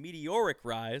meteoric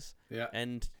rise. Yeah.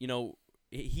 And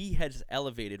he has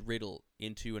elevated Riddle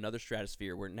into another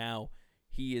stratosphere where now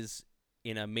he is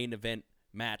in a main event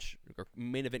match or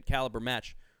main event caliber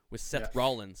match with Seth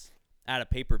Rollins at a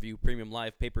pay-per-view premium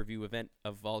live pay-per-view event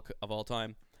of all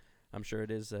time. I'm sure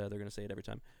it is. They're gonna say it every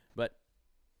time, but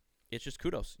it's just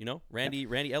kudos.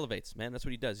 Randy elevates, man. That's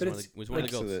what he does. But He's one of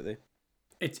the goats. Absolutely.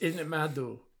 Isn't it mad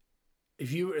though?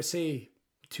 If you were to say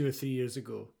 2 or 3 years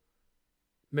ago,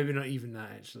 maybe not even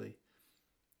that actually.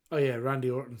 Oh yeah, Randy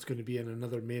Orton's going to be in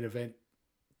another main event,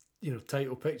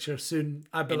 title picture soon.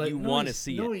 I'd be And like, you no, want to he's-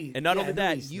 see no, it, he- and not yeah, only no,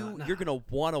 that, he's not, nah. you're gonna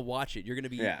want to watch it. You're gonna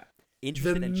be Yeah.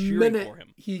 interested The and cheering minute for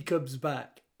him. he comes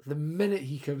back,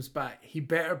 he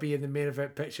better be in the main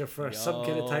event picture for some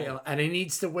kind of title, and he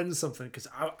needs to win something because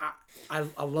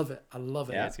I love it. I love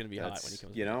it. Yeah, it's gonna be hot when he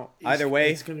comes back. Either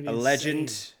way, it's gonna be a legend.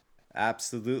 insane.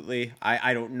 Absolutely.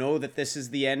 I don't know that this is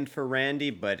the end for Randy,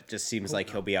 but it just seems like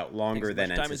he'll be out longer Take as than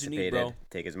much time as you need, anticipated. bro.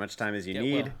 Take as much time as you Get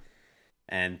need. well.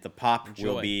 And the pop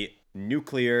will Enjoy. be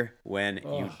nuclear when you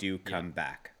Oh, do come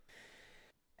back.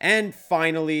 And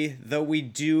finally, though we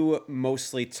do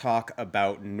mostly talk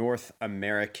about North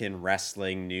American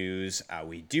wrestling news,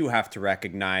 we do have to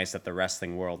recognize that the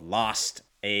wrestling world lost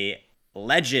a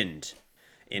legend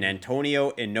in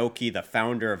Antonio Inoki, the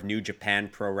founder of New Japan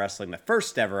Pro Wrestling, the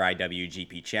first ever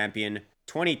IWGP champion.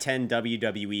 2010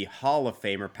 WWE Hall of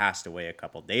Famer passed away a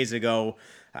couple days ago.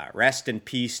 Rest in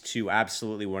peace to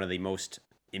absolutely one of the most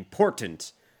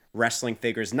important wrestling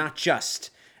figures, not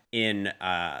just in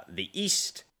the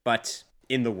East, but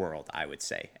in the world, I would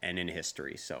say, and in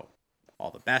history. So all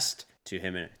the best to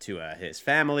him and to his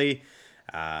family.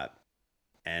 The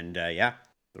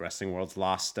wrestling world's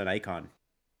lost an icon.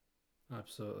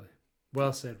 Absolutely.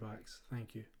 Well said, Wax.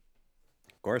 Thank you.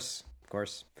 Of course.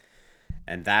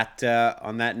 And that,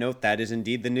 on that note, that is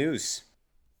indeed the news.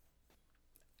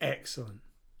 Excellent.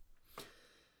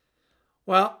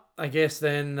 Well, I guess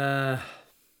then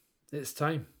it's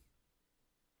time.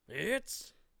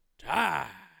 It's time.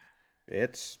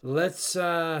 It's Let's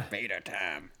beta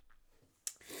time.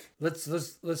 let's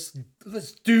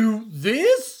do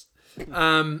this.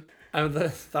 That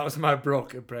was my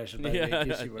Brock impression. By the way, in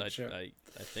case you weren't sure. I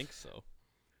think so.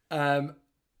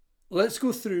 Let's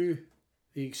go through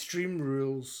the Extreme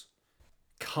Rules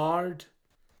card.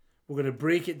 We're going to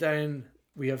break it down.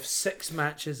 We have 6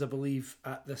 matches, I believe,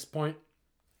 at this point.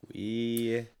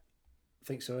 We I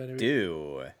think so, anyway.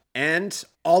 do. And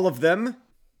all of them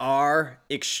are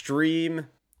extreme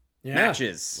Yeah.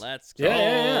 matches. Let's go.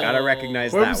 Yeah. Gotta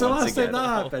recognize When that was the once last time again. that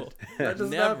happened? That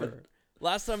doesn't happen. Never.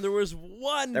 Last time there was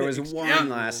one. There was Extreme one Rules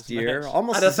last year, match.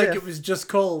 almost And I as think if, it was just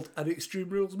called an Extreme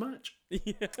Rules match.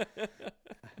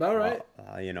 All right.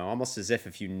 almost as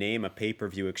if you name a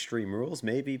pay-per-view Extreme Rules,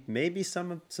 maybe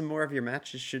some more of your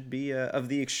matches should be of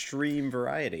the extreme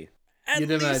variety. At You'd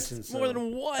least imagine so. more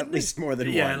than one. At least more than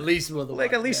Yeah, one. at least more than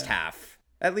like one, at least yeah. half.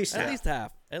 At least At half. least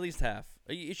half. At least half.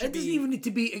 It should It doesn't be even need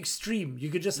to be extreme. You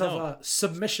could just have No. a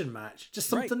submission match. Just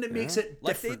something Right. that makes it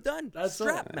like different. they've done. That's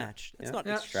Strap all. match. That's Yeah. not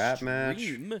Yeah. Strap match,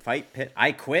 extreme. fight pit.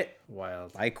 I quit.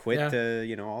 Wild. I quit.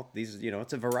 Yeah. All these.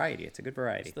 It's a variety. It's a good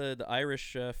variety. It's the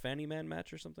Irish fanny man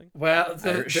match or something. Well,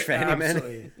 Irish fanny man.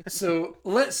 absolutely. So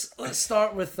let's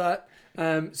start with that.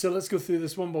 So let's go through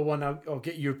this one by one. I'll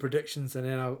get your predictions and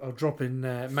then I'll drop in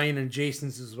mine and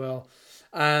Jason's as well.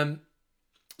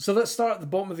 So let's start at the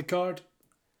bottom of the card.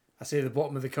 I say the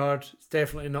bottom of the card. It's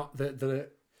definitely not the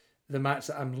match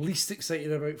that I'm least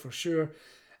excited about for sure.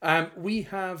 We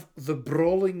have the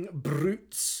Brawling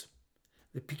Brutes,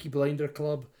 the Peaky Blinder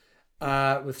Club,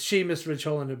 with Sheamus, Ridge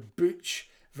Holland, and Butch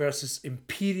versus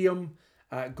Imperium,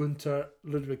 Gunther,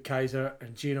 Ludwig Kaiser,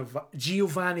 and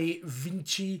Giovanni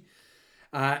Vinci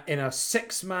in a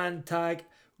 6-man tag.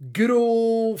 Good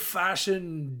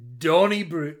old-fashioned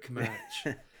Donnybrook match.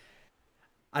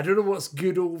 I don't know what's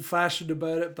good old-fashioned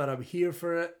about it, but I'm here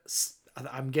for it.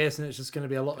 I'm guessing it's just going to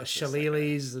be a lot of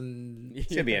shillelaghs and It's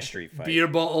gonna be a street fight. beer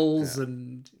bottles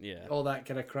and Yeah. all that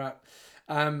kind of crap.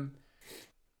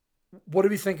 What do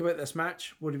we think about this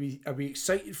match? Are we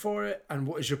excited for it? And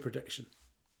what is your prediction?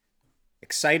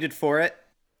 Excited for it.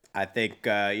 I think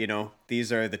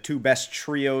these are the two best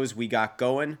trios we got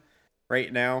going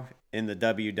right now in the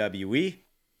WWE.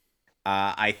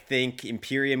 I think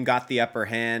Imperium got the upper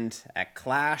hand at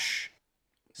Clash,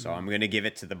 so I'm gonna give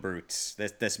it to the Brutes.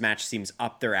 This match seems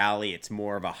up their alley. It's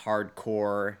more of a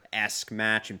hardcore-esque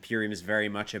match. Imperium is very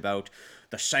much about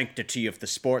the sanctity of the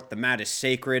sport. The mat is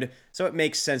sacred, so it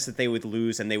makes sense that they would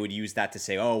lose, and they would use that to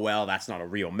say, "Oh well, that's not a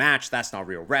real match. That's not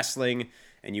real wrestling."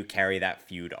 And you carry that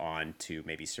feud on to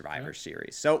maybe Survivor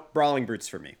Series. So Brawling Brutes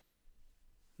for me.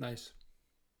 Nice.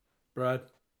 Brad?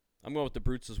 I'm going with the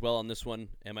Brutes as well on this one.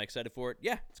 Am I excited for it?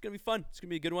 Yeah, it's going to be fun. It's going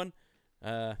to be a good one.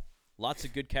 Lots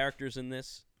of good characters in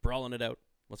this. Brawling it out.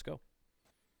 Let's go.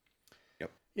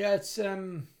 Yeah, it's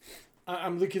I'm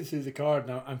looking through the card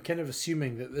now. I'm kind of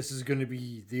assuming that this is going to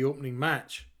be the opening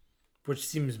match, which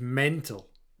seems mental.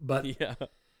 But Yeah.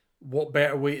 what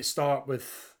better way to start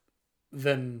with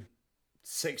than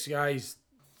 6 guys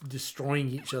destroying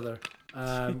each other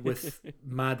with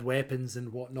mad weapons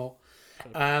and whatnot.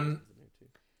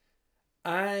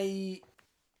 I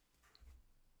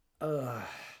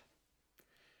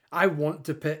want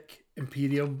to pick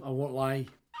Imperium. I won't lie.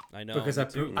 I know. Because me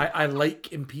too. I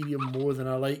like Imperium more than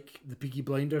I like the Peaky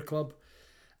Blinder Club.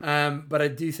 But I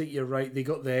do think you're right. They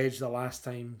got the edge the last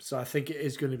time. So I think it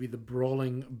is going to be the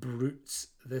Brawling Brutes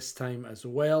this time as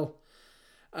well.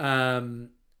 And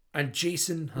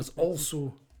Jason has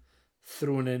also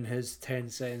thrown in his 10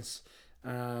 cents.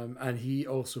 And he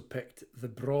also picked the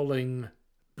Brawling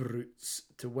Brutes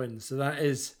to win. So that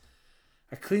is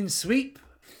a clean sweep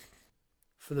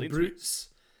for the Clean Brutes.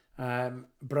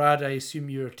 Brad, I assume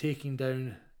you're taking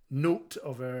down note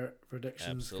of our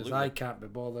predictions because Absolutely. I can't be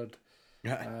bothered.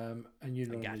 And you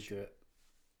normally do it.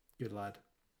 Good lad.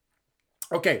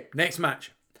 Okay, next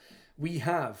match. We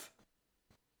have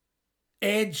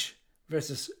Edge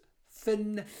versus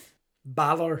Finn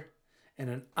Balor in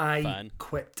an I Fun.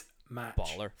 Quit match.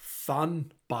 Baller.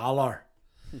 Fun Balor.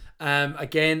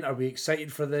 Again, are we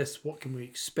excited for this? What can we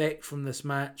expect from this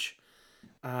match?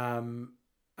 And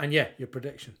yeah, your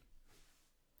prediction.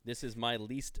 This is my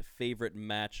least favorite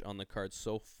match on the card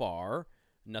so far.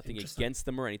 Nothing Interesting. against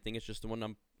them or anything. It's just the one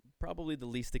I'm probably the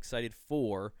least excited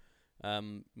for.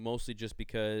 Mostly just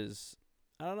because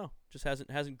I don't know, just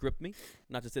hasn't gripped me.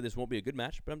 Not to say this won't be a good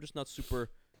match, but I'm just not super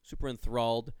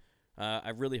enthralled. I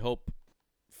really hope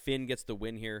Finn gets the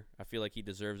win here. I feel like he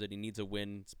deserves it. He needs a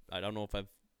win. I don't know if I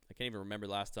can't even remember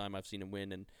the last time I've seen him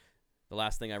win, and the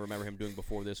last thing I remember him doing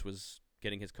before this was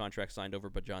getting his contract signed over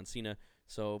by John Cena.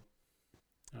 So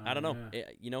I don't know.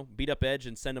 Yeah. Beat up Edge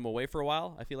and send him away for a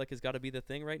while. I feel like it's got to be the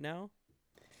thing right now.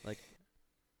 Like,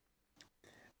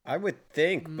 I would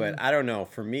think, but I don't know.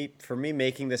 For me,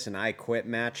 making this an I Quit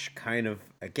match, kind of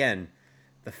again,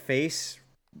 the face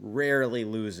rarely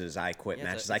loses I Quit Yeah,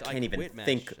 matches. it's I I can't even Quit match.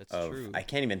 think That's of. true. I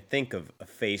can't even think of a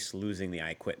face losing the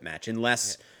I Quit match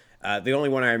unless the only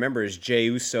one I remember is Jey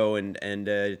Uso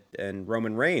and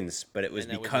Roman Reigns, but it was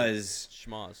and that because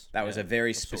schmoz. that was Yeah, a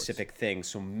very of sorts. specific thing.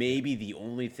 So maybe the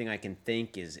only thing I can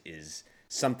think is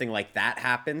something like that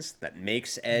happens that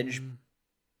makes Edge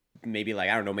maybe like,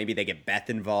 I don't know, maybe they get Beth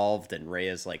involved and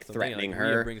Rhea's like threatening Rhea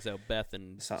her. brings out Beth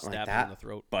and Something stabs like her in that. the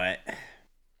throat. But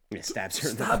yeah, stabs her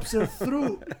in the Stabs her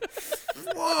throat.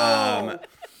 Whoa!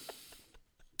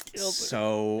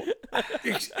 So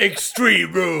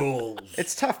Extreme rules.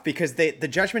 it's tough because the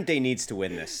Judgment Day needs to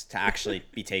win this to actually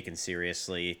be taken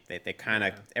seriously. They kind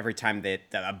of, every time that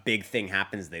a big thing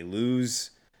happens, they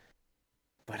lose.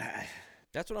 But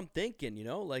That's what I'm thinking, you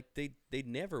know? Like, they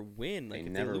never win. Like, if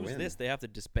never they lose win. this, they have to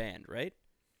disband, right?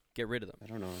 Get rid of them. I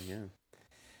don't know, yeah.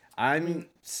 I'm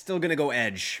still going to go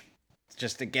Edge.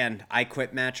 Just, again, I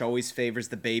Quit match always favors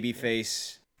the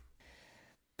babyface.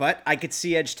 But I could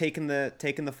see Edge taking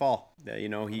the fall. You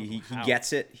know, he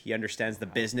gets it. He understands the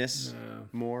business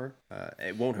more.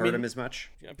 It won't hurt him as much.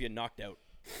 He's going to be knocked out.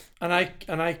 And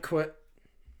I Quit.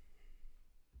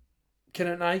 Can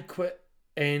an I Quit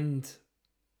end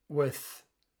with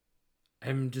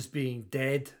him just being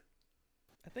dead?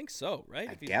 I think so, right?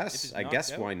 I If he's guess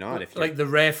knocked out. why not? If Like the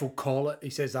ref will call it.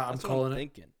 He says that. That's I'm what calling I'm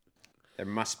it. thinking. there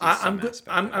must be some aspect.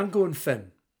 I'm going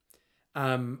Finn.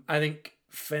 I think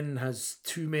Finn has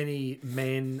too many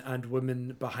men and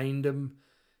women behind him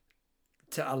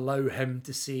to allow him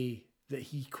to say that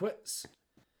he quits.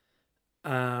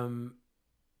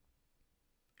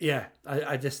 Yeah,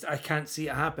 I can't see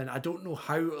it happen. I don't know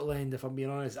how it'll end, if I'm being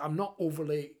honest. I'm not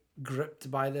overly gripped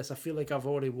by this. I feel like I've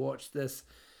already watched this.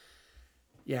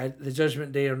 Yeah, the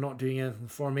Judgment Day are not doing anything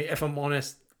for me. If I'm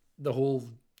honest, the whole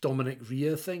Dominic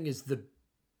Rhea thing is the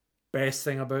best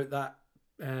thing about that.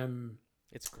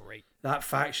 It's great. That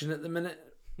faction at the minute.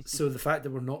 So the fact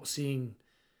that we're not seeing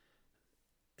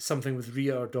something with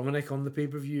Rhea or Dominic on the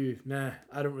pay-per-view, nah,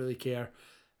 I don't really care.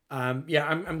 Yeah,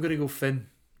 I'm going to go Finn.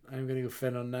 I'm going to go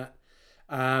Finn on that.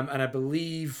 And I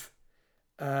believe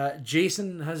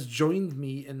Jason has joined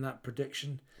me in that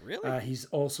prediction. Really? He's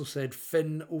also said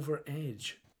Finn over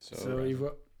Edge. So right. you've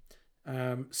got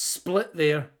split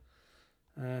there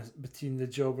between the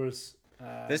jobbers.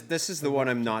 This is the one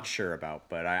I'm not sure about,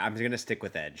 but I'm going to stick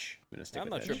with Edge. I'm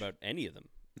not sure about any of them.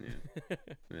 Yeah,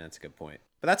 that's a good point.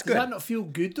 But that's Does good. that not feel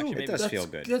good though? Actually, it does That's- feel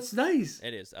good. That's nice.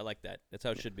 It is. I like that. That's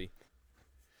how it should be.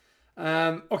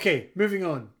 Okay, moving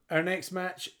on. Our next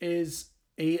match is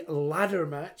a ladder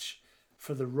match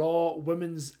for the Raw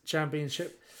Women's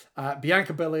Championship.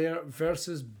 Bianca Belair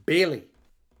versus Bayley.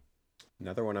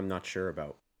 Another one I'm not sure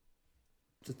about.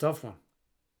 It's a tough one.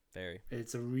 Very.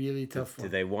 It's a really tough Do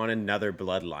one. they want another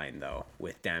bloodline though,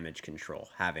 with Damage Control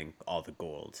having all the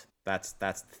gold? That's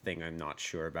the thing I'm not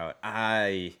sure about.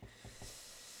 I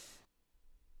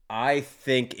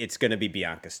think it's going to be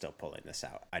Bianca still pulling this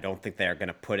out. I don't think they're going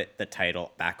to put the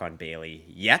title back on Bayley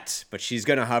yet, but she's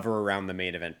going to hover around the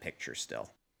main event picture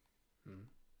still.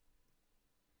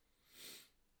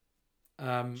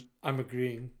 I'm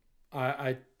agreeing.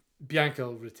 I Bianca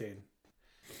will retain.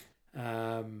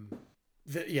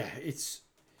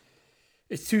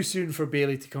 It's too soon for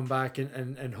Bayley to come back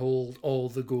and hold all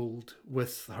the gold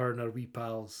with her and her wee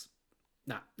pals.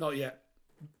 Nah, not yet.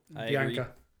 I Bianca.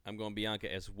 agree. I'm going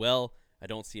Bianca as well. I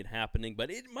don't see it happening,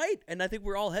 but it might, and I think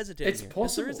we're all hesitating. It's here.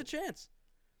 possible. There is a chance.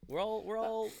 We're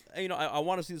all. You know, I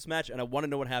want to see this match, and I want to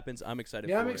know what happens. I'm excited.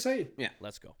 Yeah, for I'm it. excited. Yeah,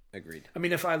 Let's go. agreed. I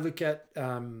mean, if I look at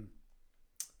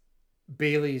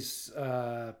Bayley's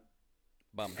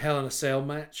Bum. Hell in a Cell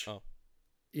match, Oh.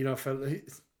 you know,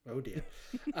 oh dear,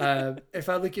 if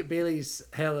I look at Bayley's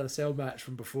Hell in a Cell match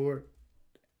from before,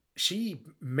 she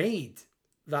made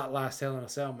that last Hell in a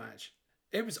Cell match.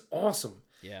 It was awesome.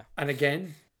 Yeah. And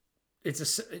again,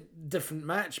 it's a different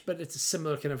match, but it's a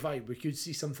similar kind of vibe. We could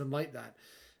see something like that.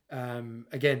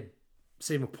 Again,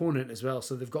 same opponent as well,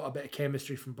 so they've got a bit of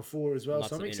chemistry from before as well. Lots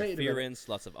so I'm of excited about it. interference,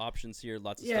 lots of options here,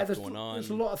 lots of Yeah, stuff going on. there's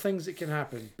a lot of things that can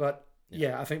happen, but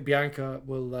yeah, I think Bianca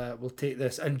will take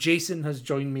this, and Jason has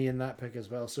joined me in that pick as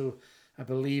well. So I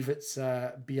believe it's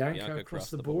Bianca across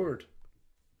the board.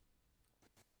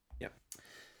 Yep.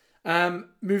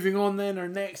 Moving on, then our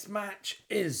next match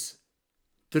is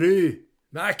Drew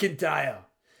McIntyre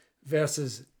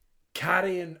versus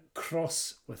Karrion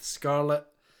Kross with Scarlett.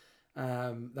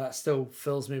 That still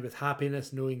fills me with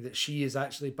happiness knowing that she is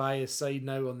actually by his side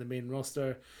now on the main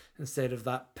roster instead of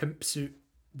that pimp suit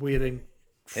wearing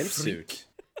Pimp freak.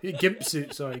 suit. Gimp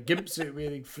suit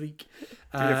wearing freak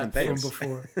different from things.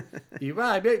 before.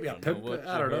 Well, maybe a Know pimp. what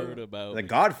I you don't heard know. about. The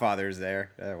Godfather's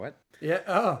there. What?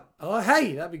 Yeah. Oh,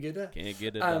 hey, that'd be good. Huh? Can't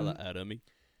get a dollar out of me.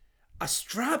 A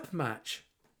strap match.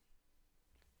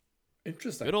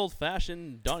 Interesting. Good old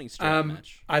fashioned Donnie strap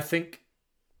match. I think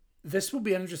this will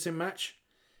be an interesting match.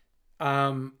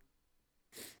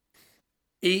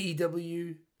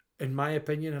 AEW in my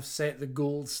opinion, have set the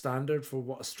gold standard for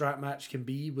what a strap match can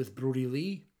be with Brody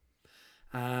Lee.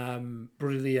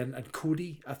 Brody Lee and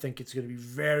Cody. I think it's going to be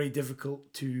very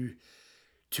difficult to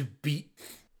beat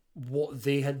what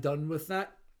they had done with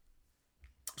that.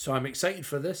 So I'm excited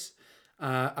for this.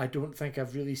 I don't think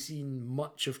I've really seen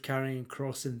much of Karrion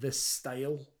Kross in this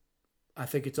style. I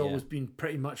think it's always been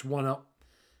pretty much one-up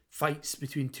fights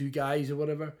between two guys or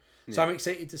whatever. So I'm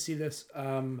excited to see this.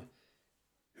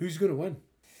 Who's going to win?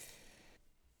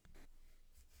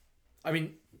 I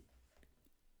mean,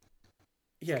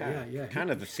 yeah. Kind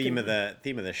of the theme of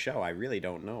the show. I really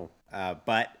don't know.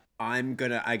 But I'm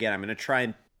gonna try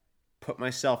and put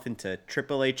myself into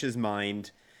Triple H's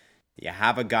mind. You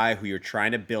have a guy who you're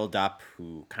trying to build up,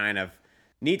 who kind of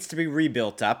needs to be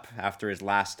rebuilt up after his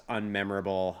last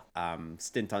unmemorable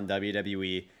stint on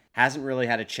WWE. Hasn't really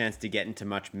had a chance to get into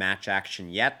much match action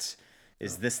yet.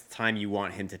 Is this the time you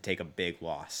want him to take a big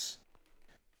loss?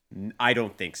 I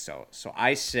don't think so. So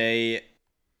I say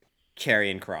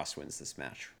Karrion Kross wins this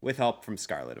match, with help from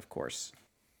Scarlett, of course.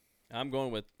 I'm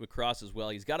going with Kross as well.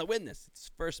 He's got to win this. It's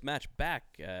his first match back.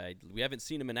 We haven't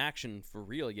seen him in action for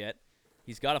real yet.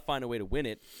 He's got to find a way to win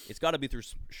it. It's got to be through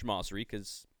schmossery,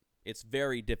 because it's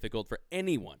very difficult for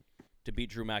anyone to beat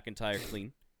Drew McIntyre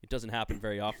clean. It doesn't happen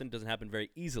very often. It doesn't happen very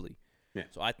easily. Yeah.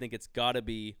 So I think it's got to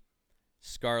be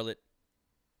Scarlett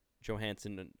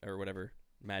Johansson or whatever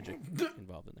magic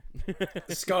involved in there.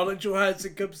 Scarlett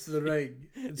Johansson comes to the ring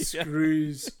and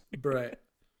screws Brett.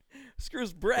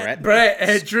 Screws Brett.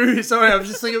 Drew. Sorry, I was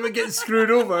just thinking about getting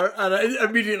screwed over, and I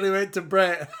immediately went to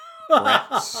Brett.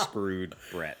 Brett screwed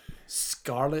Brett.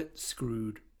 Scarlett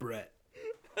screwed Brett.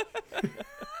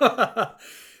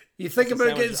 You think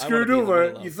about getting screwed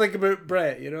over, you think about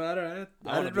Brett. You know, I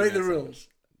didn't write the rules.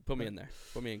 Put me in there.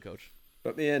 Put me in, coach.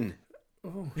 Put me in.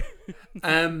 Oh.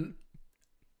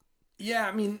 Yeah,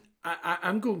 I mean,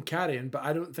 I'm going Karrion, but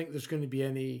I don't think there's going to be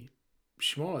any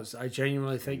schmoz. I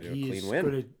genuinely think he is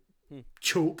going to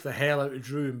choke the hell out of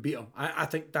Drew and beat him. I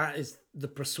think that is the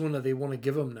persona they want to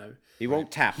give him now. He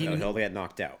won't tap, though. He'll get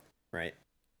knocked out, right?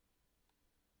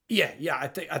 Yeah. I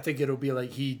think it'll be like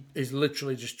he is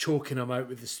literally just choking him out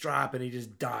with the strap and he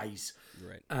just dies.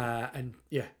 Right. And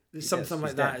yeah, something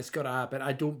like that. It's got to happen.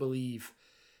 I don't believe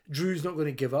Drew's not going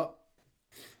to give up,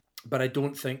 but I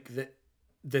don't think that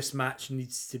this match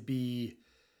needs to be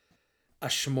a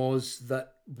schmoz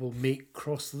that will make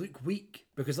Kross look weak,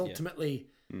 because ultimately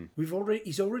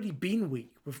he's already been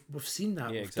weak. We've seen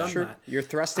that. We've done that. You're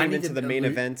thrusting him into the main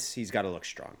events. He's got to look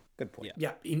strong. Good point.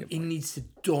 Yeah, he needs to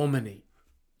dominate.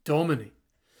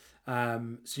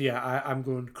 So yeah, I'm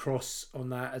going Kross on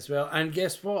that as well. And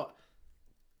guess what?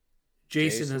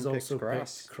 Jason has also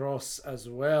picked Kross as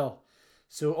well.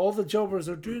 So all the jobbers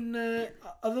are doing,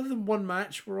 other than one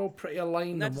match, we're all pretty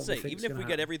aligned on what we think. Even if we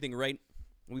get everything right,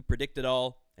 we predict it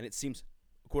all, and it seems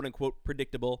quote unquote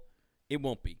predictable, it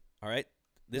won't be. All right,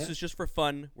 this is just for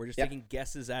fun. We're just taking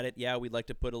guesses at it. Yeah, we'd like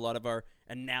to put a lot of our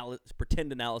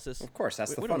pretend analysis. Of course,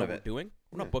 that's the we fun don't know of it. We're doing.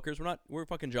 We're not bookers. We're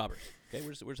fucking jobbers. Okay,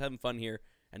 we're just having fun here,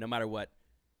 and no matter what,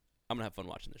 I'm gonna have fun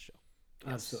watching this show.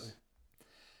 Yes. Absolutely.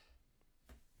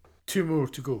 2 more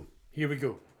to go. Here we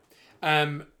go.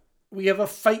 We have a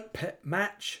fight pit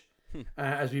match,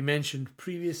 as we mentioned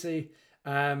previously.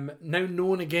 Now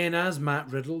known again as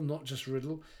Matt Riddle, not just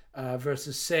Riddle,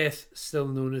 versus Seth, still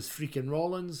known as freaking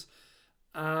Rollins.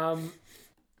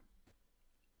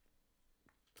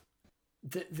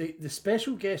 The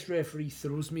special guest referee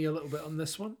throws me a little bit on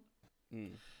this one.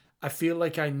 I feel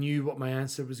like I knew what my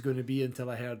answer was going to be until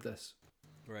I heard this.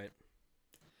 Right.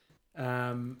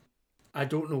 I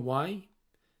don't know why.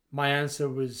 My answer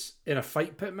was, in a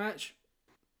fight pit match,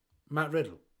 Matt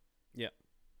Riddle. Yeah.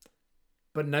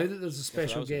 But now that there's a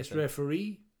special guest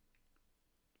referee,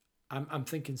 I'm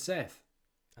thinking Seth.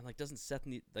 And doesn't Seth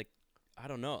need, I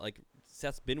don't know,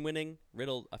 Seth's been winning.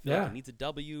 Riddle, I feel like he needs a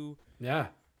W. Yeah.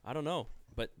 I don't know,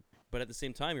 but at the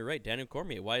same time, you're right. Daniel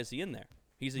Cormier, why is he in there?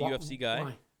 He's a UFC guy.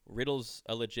 Why? Riddle's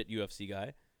a legit UFC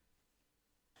guy.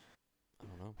 I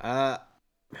don't know.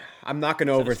 I'm not going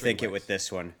to overthink it with this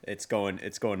one. It's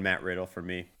going Matt Riddle for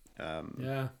me.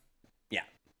 Yeah.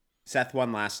 Seth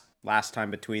won last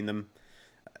time between them.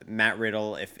 Matt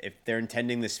Riddle, if they're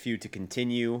intending this feud to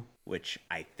continue, which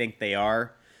I think they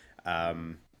are,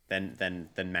 then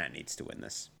Matt needs to win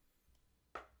this.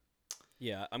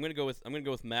 Yeah, I'm gonna go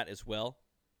with Matt as well,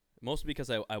 mostly because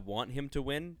I want him to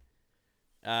win,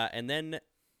 and then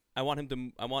I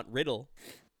want Riddle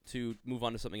to move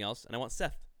on to something else, and I want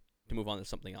Seth to move on to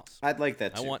something else. I'd like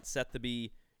that too. I want Seth to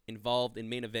be involved in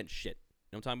main event shit.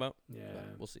 You know what I'm talking about? Yeah.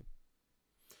 But we'll see.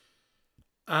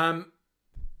 I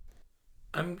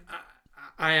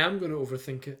am going to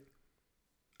overthink it.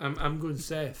 I'm going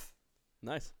Seth.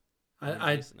 Nice.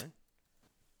 I Jason,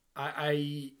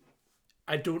 eh?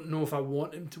 I don't know if I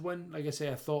want him to win. Like I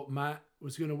say, I thought Matt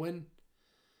was going to win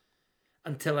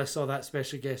until I saw that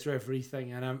special guest referee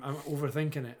thing, and I'm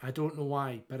overthinking it. I don't know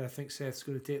why, but I think Seth's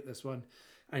going to take this one.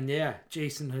 And yeah,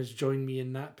 Jason has joined me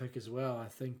in that pick as well. I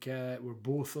think we're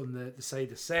both on the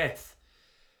side of Seth.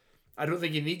 I don't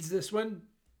think he needs this win.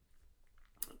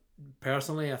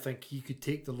 Personally, I think he could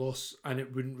take the loss and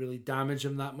it wouldn't really damage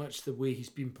him that much the way he's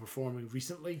been performing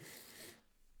recently.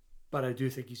 But I do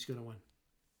think he's going to win.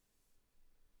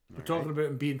 We're talking about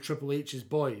him being Triple H's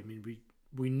boy. I mean,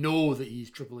 we know that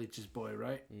he's Triple H's boy,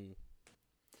 right?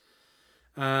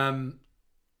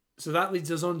 So that leads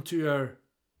us on to our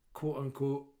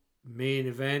quote-unquote main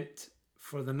event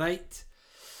for the night.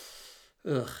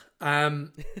 Liv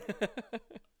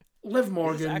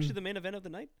Morgan. Is this actually the main event of the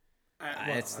night?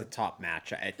 It's the top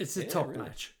match. It's the top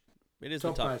match. It is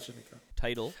top the top match in the card.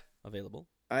 title available.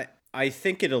 I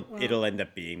think it'll end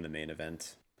up being the main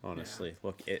event. Honestly,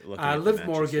 Yeah. looking at the Liv matches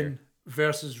Morgan here.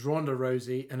 versus Ronda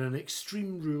Rousey in an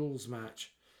Extreme Rules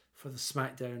match for the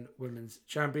SmackDown Women's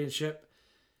Championship.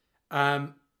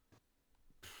 What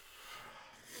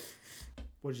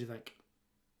did you think?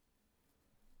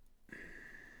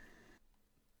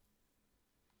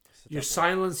 Your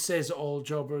silence says it all,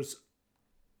 jobbers.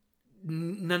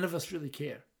 None of us really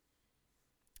care.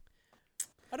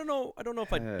 I don't know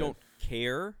if I don't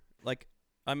care. Like,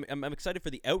 I'm excited for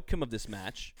the outcome of this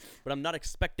match, but I'm not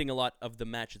expecting a lot of the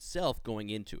match itself going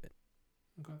into it.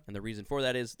 Okay. And the reason for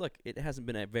that is, look, it hasn't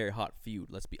been a very hot feud,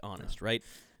 let's be honest, right?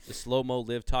 The slow-mo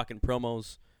Liv talking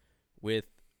promos with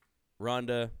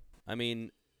Ronda. I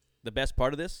mean, the best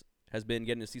part of this has been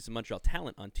getting to see some Montreal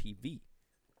talent on TV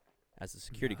as the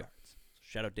security guards. So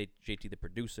shout out JT, the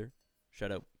producer.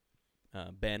 Shout out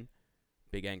Ben,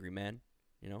 big angry man.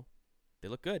 You know, they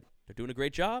look good. They're doing a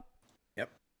great job. Yep.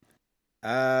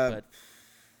 But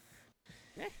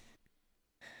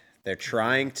They're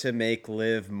trying to make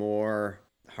Liv more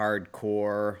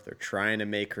hardcore. They're trying to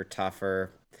make her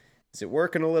tougher. Is it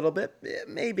working a little bit?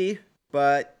 Maybe,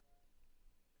 but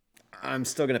I'm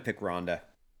still going to pick Ronda.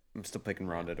 I'm still picking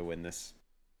Ronda to win this.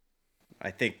 I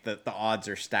think that the odds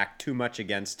are stacked too much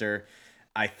against her.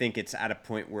 I think it's at a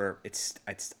point where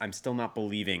I'm still not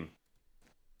believing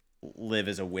Liv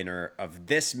is a winner of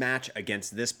this match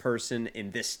against this person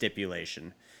in this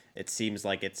stipulation. It seems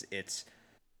like it's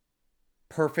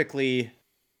perfectly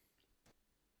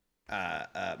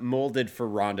molded for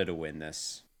Ronda to win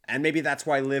this, and maybe that's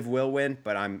why Liv will win.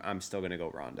 But I'm still gonna go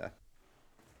Ronda.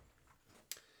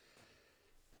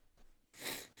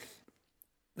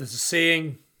 There's a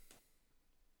saying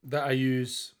that I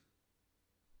use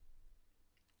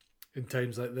in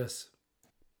times like this.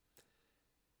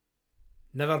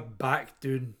 Never back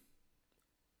down,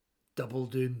 double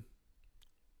down.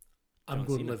 I'm John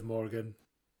going Cena. Liv Morgan.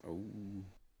 Oh,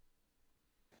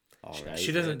 all right.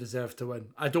 She doesn't deserve to win.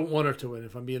 I don't want her to win,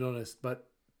 if I'm being honest, but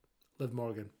Liv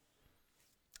Morgan.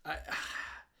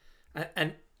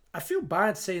 And I feel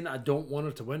bad saying that I don't want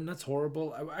her to win. That's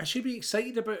horrible. I should be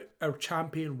excited about our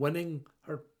champion winning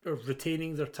or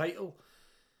retaining their title,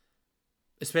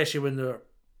 especially when they're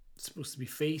supposed to be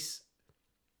face.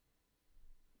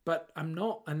 But I'm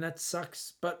not, and that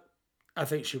sucks. But I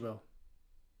think she will.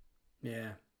 Yeah.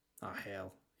 Oh,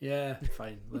 hell. Yeah,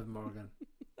 fine. Liv Morgan.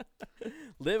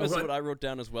 Liv is what I wrote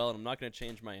down as well, and I'm not going to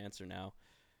change my answer now.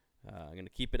 I'm going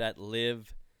to keep it at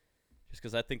Liv, just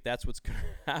because I think that's what's going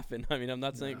to happen. I mean, I'm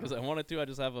not saying because I wanted to. I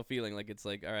just have a feeling like it's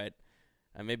like, all right,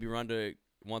 and maybe Ronda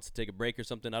wants to take a break or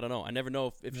something. I don't know. I never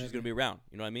know if she's going to be around.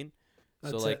 You know what I mean?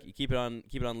 That's so like, it. you keep it on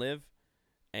Liv,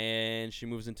 and she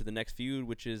moves into the next feud,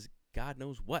 which is God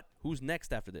knows what. Who's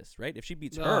next after this, right? If she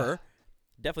beats her,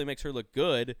 definitely makes her look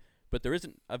good. But there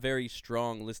isn't a very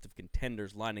strong list of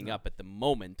contenders lining up at the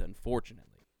moment,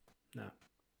 unfortunately. No.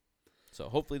 So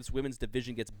hopefully this women's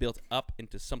division gets built up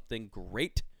into something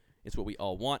great. It's what we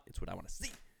all want. It's what I want to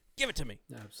see. Give it to me.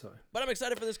 Absolutely. But I'm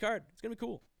excited for this card. It's going to be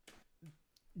cool.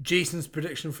 Jason's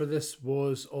prediction for this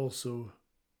was also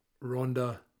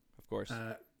Ronda Of course.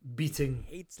 beating.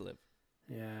 Hates Liv.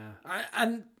 Yeah.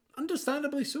 And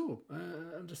understandably so.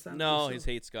 No, his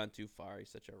hate's gone too far. He's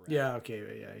such a rat. Yeah,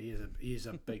 okay. Yeah, he's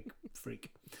a big freak.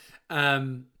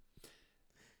 And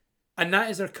that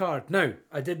is our card. Now,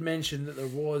 I did mention that there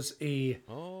was a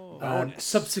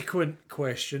subsequent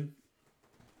question.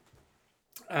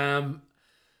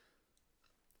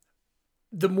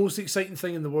 The most exciting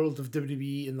thing in the world of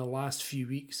WWE in the last few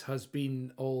weeks has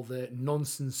been all the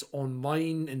nonsense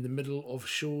online in the middle of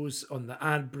shows, on the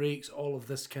ad breaks, all of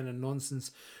this kind of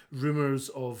nonsense. Rumours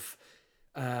of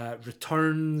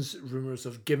returns, rumours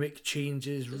of gimmick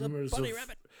changes, rumours of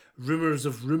rumors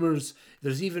of rumors.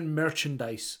 There's even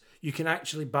merchandise. You can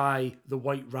actually buy the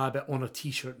White Rabbit on a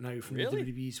T-shirt now from Really?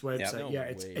 the WWE's website. No yeah,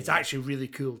 way. it's actually really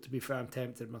cool. To be fair, I'm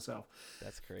tempted myself.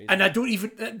 That's crazy. And I don't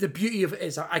even. The beauty of it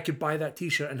is I could buy that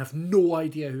T-shirt and have no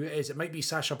idea who it is. It might be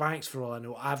Sasha Banks for all I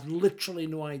know. I have literally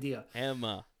no idea.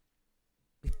 Emma.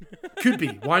 Could be.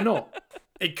 Why not?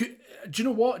 It could. Do you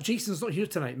know what? Jason's not here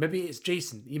tonight. Maybe it's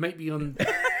Jason. He might be on.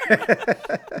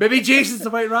 Maybe Jason's the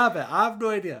White Rabbit. I have no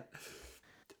idea.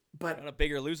 But Got a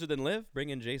bigger loser than Liv? Bring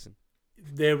in Jason.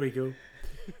 there we go.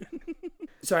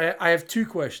 So I have two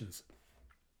questions.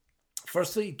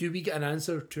 Firstly, do we get an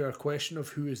answer to our question of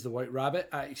who is the White Rabbit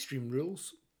at Extreme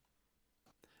Rules?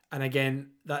 And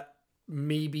again, that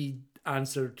may be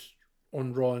answered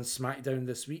on Raw and SmackDown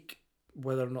this week,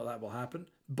 whether or not that will happen.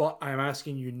 But I'm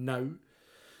asking you now,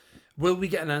 will we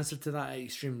get an answer to that at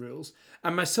Extreme Rules?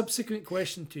 And my subsequent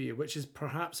question to you, which is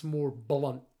perhaps more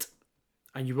blunt,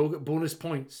 and you will get bonus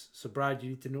points. So Brad, you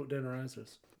need to note down our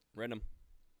answers. Read 'em.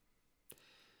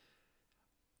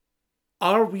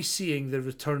 Are we seeing the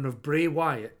return of Bray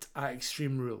Wyatt at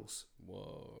Extreme Rules?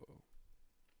 Whoa.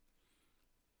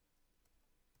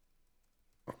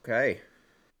 Okay.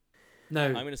 Now,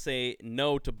 I'm going to say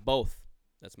no to both.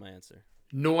 That's my answer.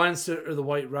 no answer to the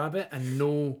White Rabbit and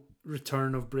no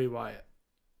return of Bray Wyatt.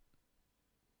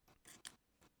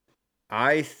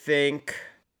 I think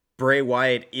Bray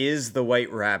Wyatt is the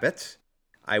White Rabbit.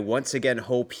 I once again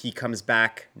hope he comes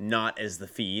back not as the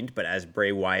Fiend, but as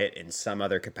Bray Wyatt in some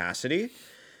other capacity.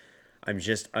 I'm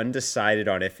just undecided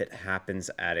on if it happens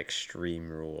at Extreme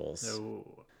Rules.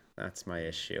 No. That's my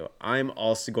issue. I'm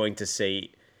also going to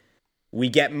say we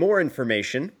get more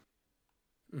information,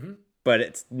 but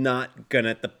it's not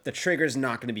gonna. The trigger's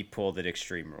not gonna be pulled at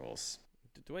Extreme Rules.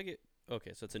 Do I get...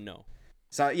 Okay, so it's a no.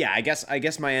 So yeah, I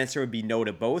guess my answer would be no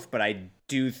to both, but I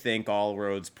do think all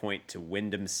roads point to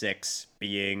Wyndham 6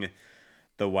 being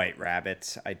the White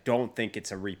Rabbit. I don't think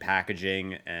it's a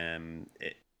repackaging.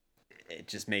 It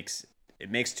just makes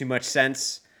too much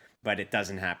sense, but it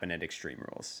doesn't happen at Extreme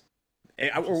Rules.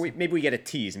 Maybe we get a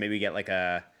tease. Maybe we get like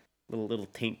a little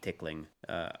taint tickling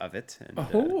of it. And,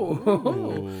 Ooh,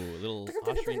 little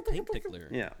Austrian taint tickler.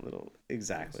 yeah,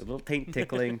 exactly. A little taint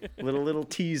tickling, little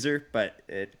teaser, but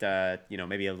it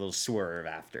maybe a little swerve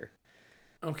after.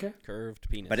 Okay. Curved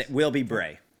penis. But it will be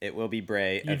Bray. It will be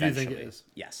Bray You eventually. do think it is?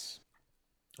 Yes.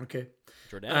 Okay.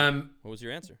 Jordan, what was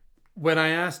your answer? When I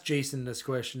asked Jason this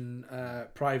question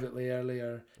privately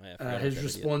earlier, I forgot his I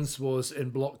response was in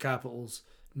block capitals,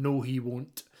 "No, he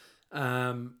won't,"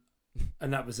 and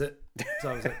that was it. So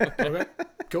I was like, "Okay,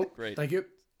 cool, Great. thank you."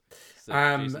 So,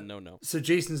 Jason, no. So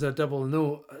Jason's a double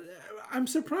no. I'm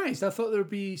surprised. I thought there would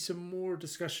be some more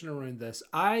discussion around this.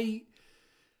 I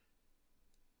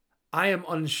am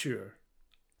unsure.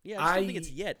 Yeah, I still think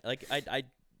it's yet. Like, I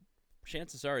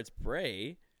chances are it's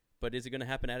Bray, but is it going to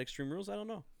happen at Extreme Rules? I don't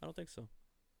know. I don't think so.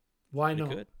 Why But it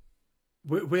not? could.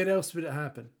 Where else would it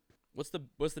happen? What's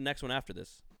the next one after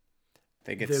this? I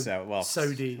think it's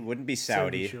Saudi. It wouldn't be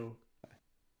Saudi. show.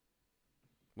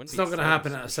 Wouldn't It's be not going to Saudi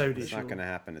happen at a Super Saudi It's show. not going to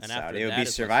happen at And after Saudi. It would that be is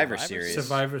what, Survivor Survivor Series.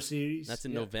 Survivor Series. That's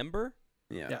in Yeah. November.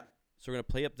 Yeah. Yeah. So we're gonna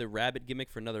play up the rabbit gimmick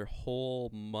for another whole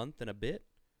month and a bit.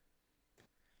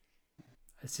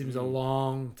 It seems a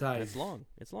long time. It's long.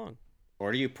 It's long.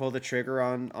 Or do you pull the trigger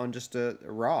on just a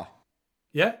Raw?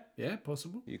 Yeah,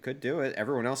 possible. You could do it.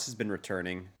 Everyone else has been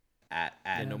returning at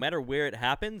And no matter where it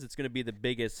happens, it's gonna be the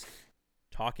biggest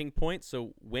talking point.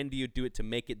 So when do you do it to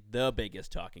make it the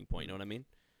biggest talking point? You know what I mean?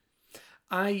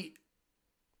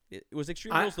 It was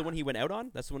Extreme Rules the one he went out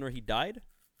on? That's the one where he died?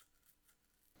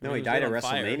 No, When he was died lit at on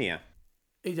fire. WrestleMania.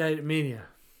 He died at Mania.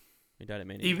 He died at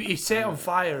Mania. He set on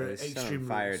fire at He set on Extreme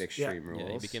fire Rules. at Extreme Rules.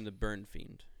 Yeah, he became the burn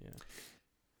fiend. Yeah.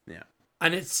 Yeah.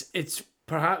 And it's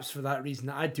perhaps for that reason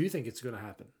that I do think it's going to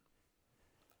happen.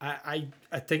 I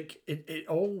think it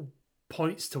all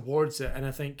points towards it, and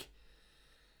I think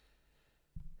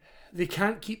they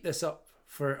can't keep this up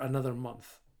for another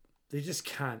month. They just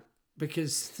can't,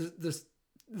 because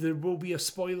there will be a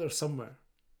spoiler somewhere.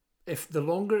 If the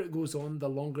longer it goes on, the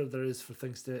longer there is for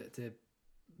things to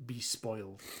be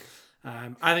spoiled.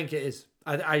 I think it is.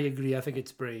 I agree. I think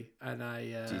it's Bray, and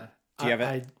Do you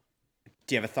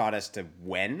have a thought as to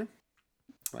when?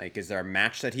 Like, is there a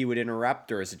match that he would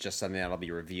interrupt, or is it just something that'll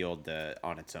be revealed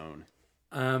on its own?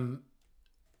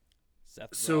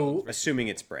 Seth So- Rollins versus- Assuming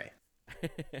it's Bray.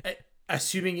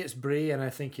 Assuming it's Bray, and I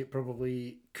think it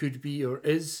probably could be or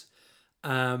is,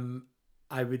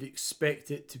 I would expect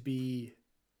it to be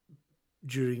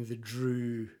during the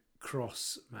Drew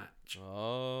Cross match.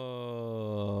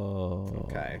 Oh.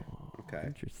 Okay.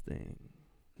 Interesting.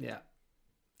 Yeah.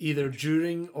 Either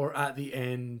during or at the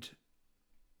end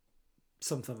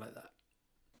Something like that.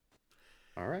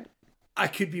 All right. I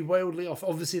could be wildly off.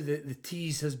 Obviously, the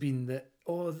tease has been that,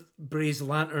 Bray's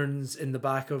lanterns in the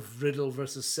back of Riddle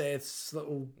versus Seth's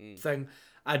little thing.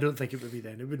 I don't think it would be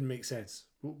then. It wouldn't make sense.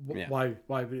 Yeah. Why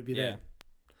would it be Yeah. then?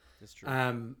 That's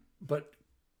true. But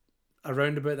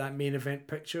around about that main event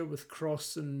picture with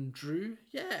Cross and Drew,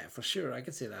 yeah, for sure. I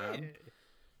could say that.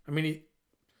 I mean,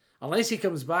 unless he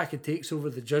comes back and takes over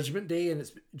the Judgment Day and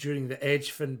it's during the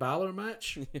Edge Finn Balor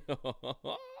match,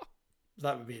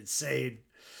 that would be insane.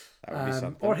 That would be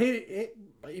something. Or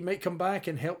he might come back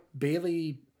and help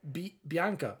Bailey beat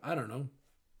Bianca. I don't know.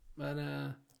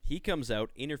 And He comes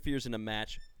out, interferes in a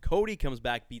match. Cody comes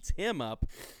back, beats him up.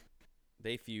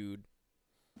 They feud.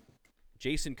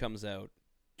 Jason comes out.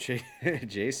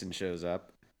 Jason shows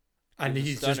up. and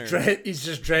He's a he's stunner.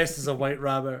 just dressed as a white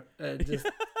rabbit,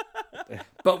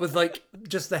 but with like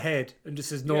just the head and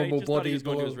just his He normal just thought body he was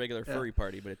going to below. his regular furry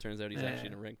party, but it turns out he's actually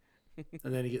in a ring.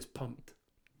 And then he gets pumped.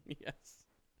 Yes.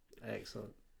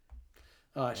 Excellent.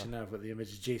 Oh, actually, now I've got the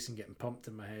image of Jason getting pumped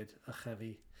in my head. Ugh,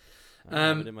 heavy. I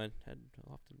have it in my head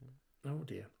often. Oh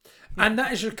dear. And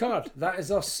that is your card. That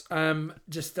is us.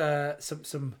 Just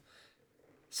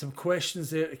some questions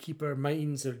there to keep our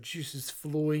minds, our juices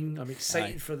flowing. I'm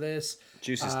excited Aye. for this.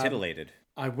 Juice is titillated.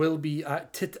 I will be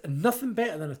nothing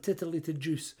better than a titillated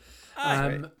juice.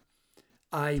 Right.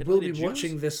 I will be Titillated juice?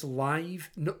 watching this live.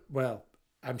 No, well,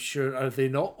 I'm sure. Are they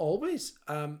not always?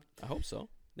 I hope so.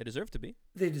 They deserve to be.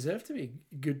 They deserve to be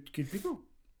good people.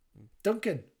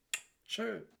 Duncan, shout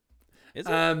out. Is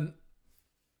it?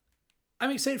 I'm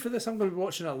excited for this. I'm going to be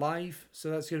watching it live, so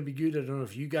that's going to be good. I don't know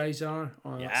if you guys are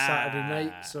on Saturday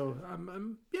night, so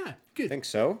I'm good. Think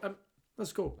so.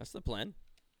 Let's go. That's the plan.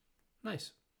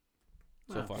 Nice.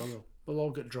 So far. We'll all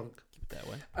get drunk. Keep it that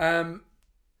way.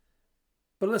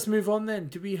 But let's move on then.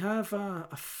 Do we have a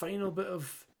final bit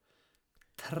of?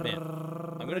 Man,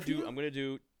 I'm gonna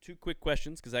do 2 quick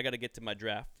questions because I got to get to my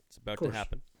draft. It's about to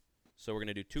happen. So we're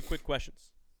gonna do 2 quick questions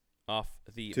off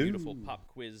the beautiful pop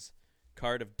quiz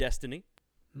card of destiny.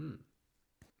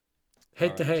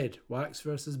 Head to head, wax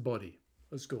versus body.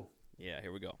 Let's go. Yeah,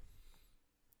 here we go.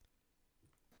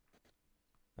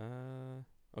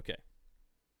 Okay.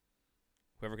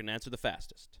 Whoever can answer the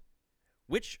fastest.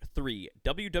 Which 3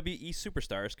 WWE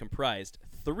superstars comprised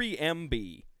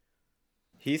 3MB?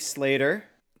 Heath Slater.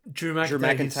 Drew McIntyre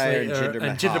McIntyre, and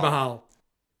and Jinder Jinder Mahal.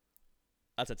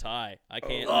 That's a tie. I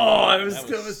can't. Oh, that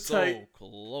was so tight.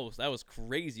 close. That was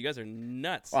crazy. You guys are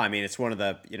nuts. Well, I mean, it's one of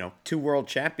the 2 world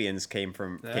champions came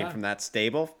from that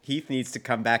stable. Heath needs to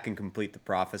come back and complete the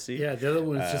prophecy. Yeah, the other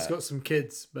one's just got some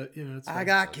kids, but it's I fine.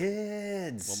 got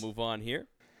kids. We'll move on here.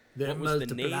 They're what was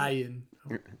the multiplying.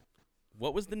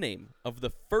 What was the name of the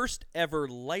first ever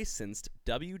licensed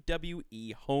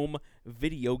WWE home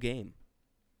video game?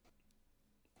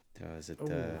 Is it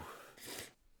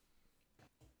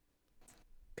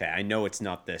Okay, I know it's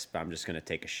not this, but I'm just going to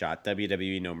take a shot.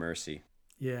 WWE No Mercy.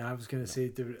 Yeah, I was gonna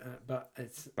say, but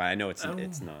it's. But I know it's not.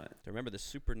 To remember the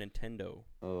Super Nintendo.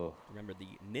 Oh, Remember the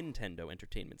Nintendo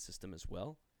Entertainment System as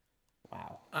well.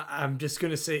 wow. I'm just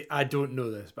gonna say I don't know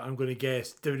this, but I'm gonna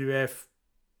guess WWF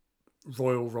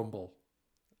Royal Rumble.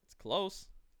 It's close.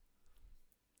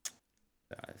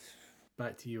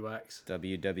 Back to you, Wax.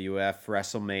 WWF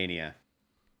WrestleMania.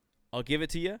 I'll give it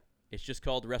to you. It's just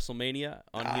called WrestleMania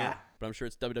on here, but I'm sure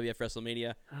it's WWF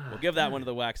WrestleMania. We'll give that one to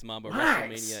the Wax Mom, but Wax.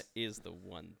 WrestleMania is the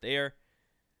one there.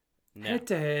 Now, Head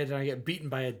to head, and I get beaten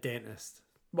by a dentist.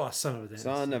 Well, son of a dentist.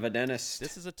 Son of a dentist.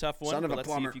 this is a tough one, Son of but a let's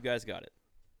see plumber. if you guys got it.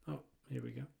 Oh, here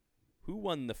we go. Who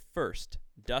won the first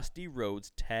Dusty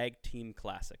Rhodes Tag Team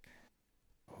Classic?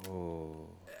 Oh.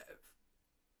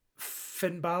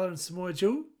 Finn Balor and Samoa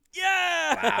Joe.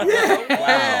 Yeah!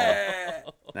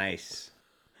 Wow. Nice.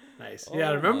 Nice. Yeah,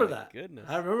 I remember my that. goodness.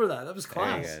 I remember that. That was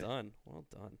class. good. Done. Well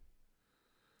done.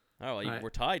 Oh, well, Alright. we're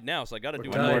tied now, so I got to We're do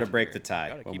tied. One one more Gotta to break the tie.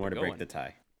 Gotta One keep more it to break going. the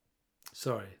tie.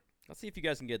 Sorry. Let's see if you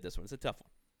guys can get this one. It's a tough one.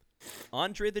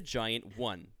 Andre the Giant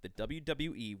won the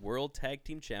WWE World Tag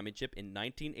Team Championship in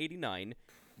 1989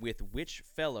 with which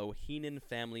fellow Heenan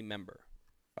family member?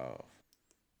 Oh.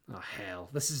 Oh hell,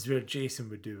 this is where Jason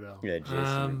would do well. Yeah,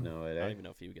 Jason would know it. I don't Eh? even know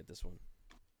if he would get this one.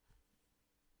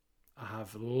 I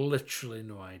have literally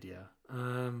no idea.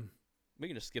 We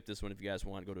can just skip this one if you guys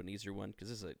want. Go to an easier one because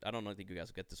this is I don't think you guys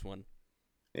will get this one.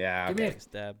 Yeah, Give me okay. a-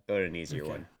 Stab. Go to an easier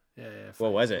Okay. one. Yeah. What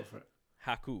fine, was go it? for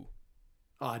Haku.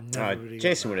 Oh, I never really got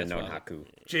Jason that. would have known That's why- Haku.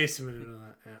 Jason would have known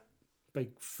that. Yeah.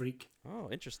 Big freak. Oh,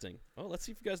 interesting. Oh, let's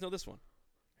see if you guys know this one.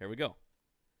 Here we go.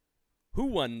 Who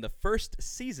won the first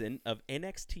season of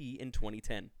NXT in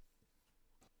 2010?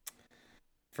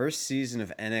 First season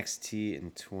of NXT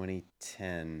in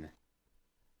 2010.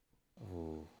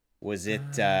 Oh. Was it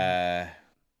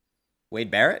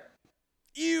Wade Barrett?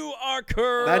 You are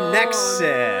correct. The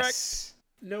Nexus.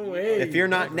 No way. If you're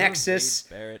not Well done. Nexus,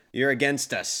 Wade Barrett, you're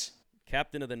against us.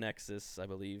 captain of the Nexus, I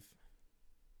believe.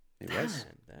 He was.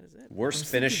 And that is it. I Worst was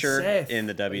thinking finisher Seth, in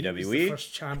the but he was the WWE.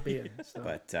 first champion. So.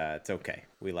 But it's okay.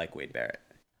 We like Wade Barrett.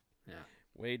 yeah.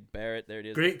 Wade Barrett, there it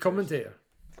is. Great commentator.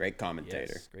 Great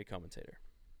commentator. Yes, great commentator.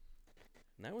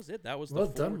 And that was it. That was Well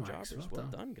the 4 done, Wax. jobbers. Well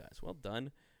Well done. done, guys. Well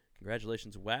done.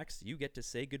 Congratulations, Wax. You get to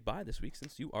say goodbye this week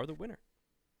since you are the winner.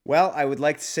 Well, I would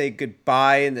like to say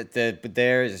goodbye, and but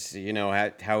there's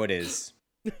how it is,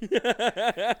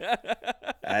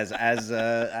 as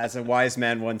a wise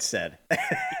man once said.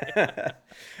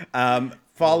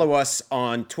 Follow us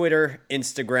on Twitter,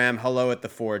 Instagram. Hello at the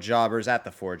 4 Jobbers, at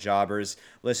the 4 Jobbers.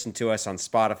 Listen to us on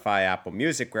Spotify, Apple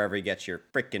Music, wherever you get your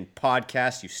freaking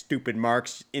podcast. You stupid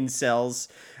marks, incels,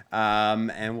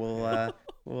 and we'll,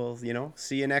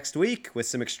 see you next week with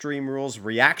some Extreme Rules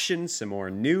reaction, some more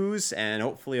news, and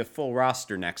hopefully a full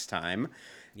roster next time.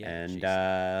 Yeah, and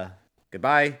jeez.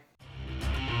 Goodbye.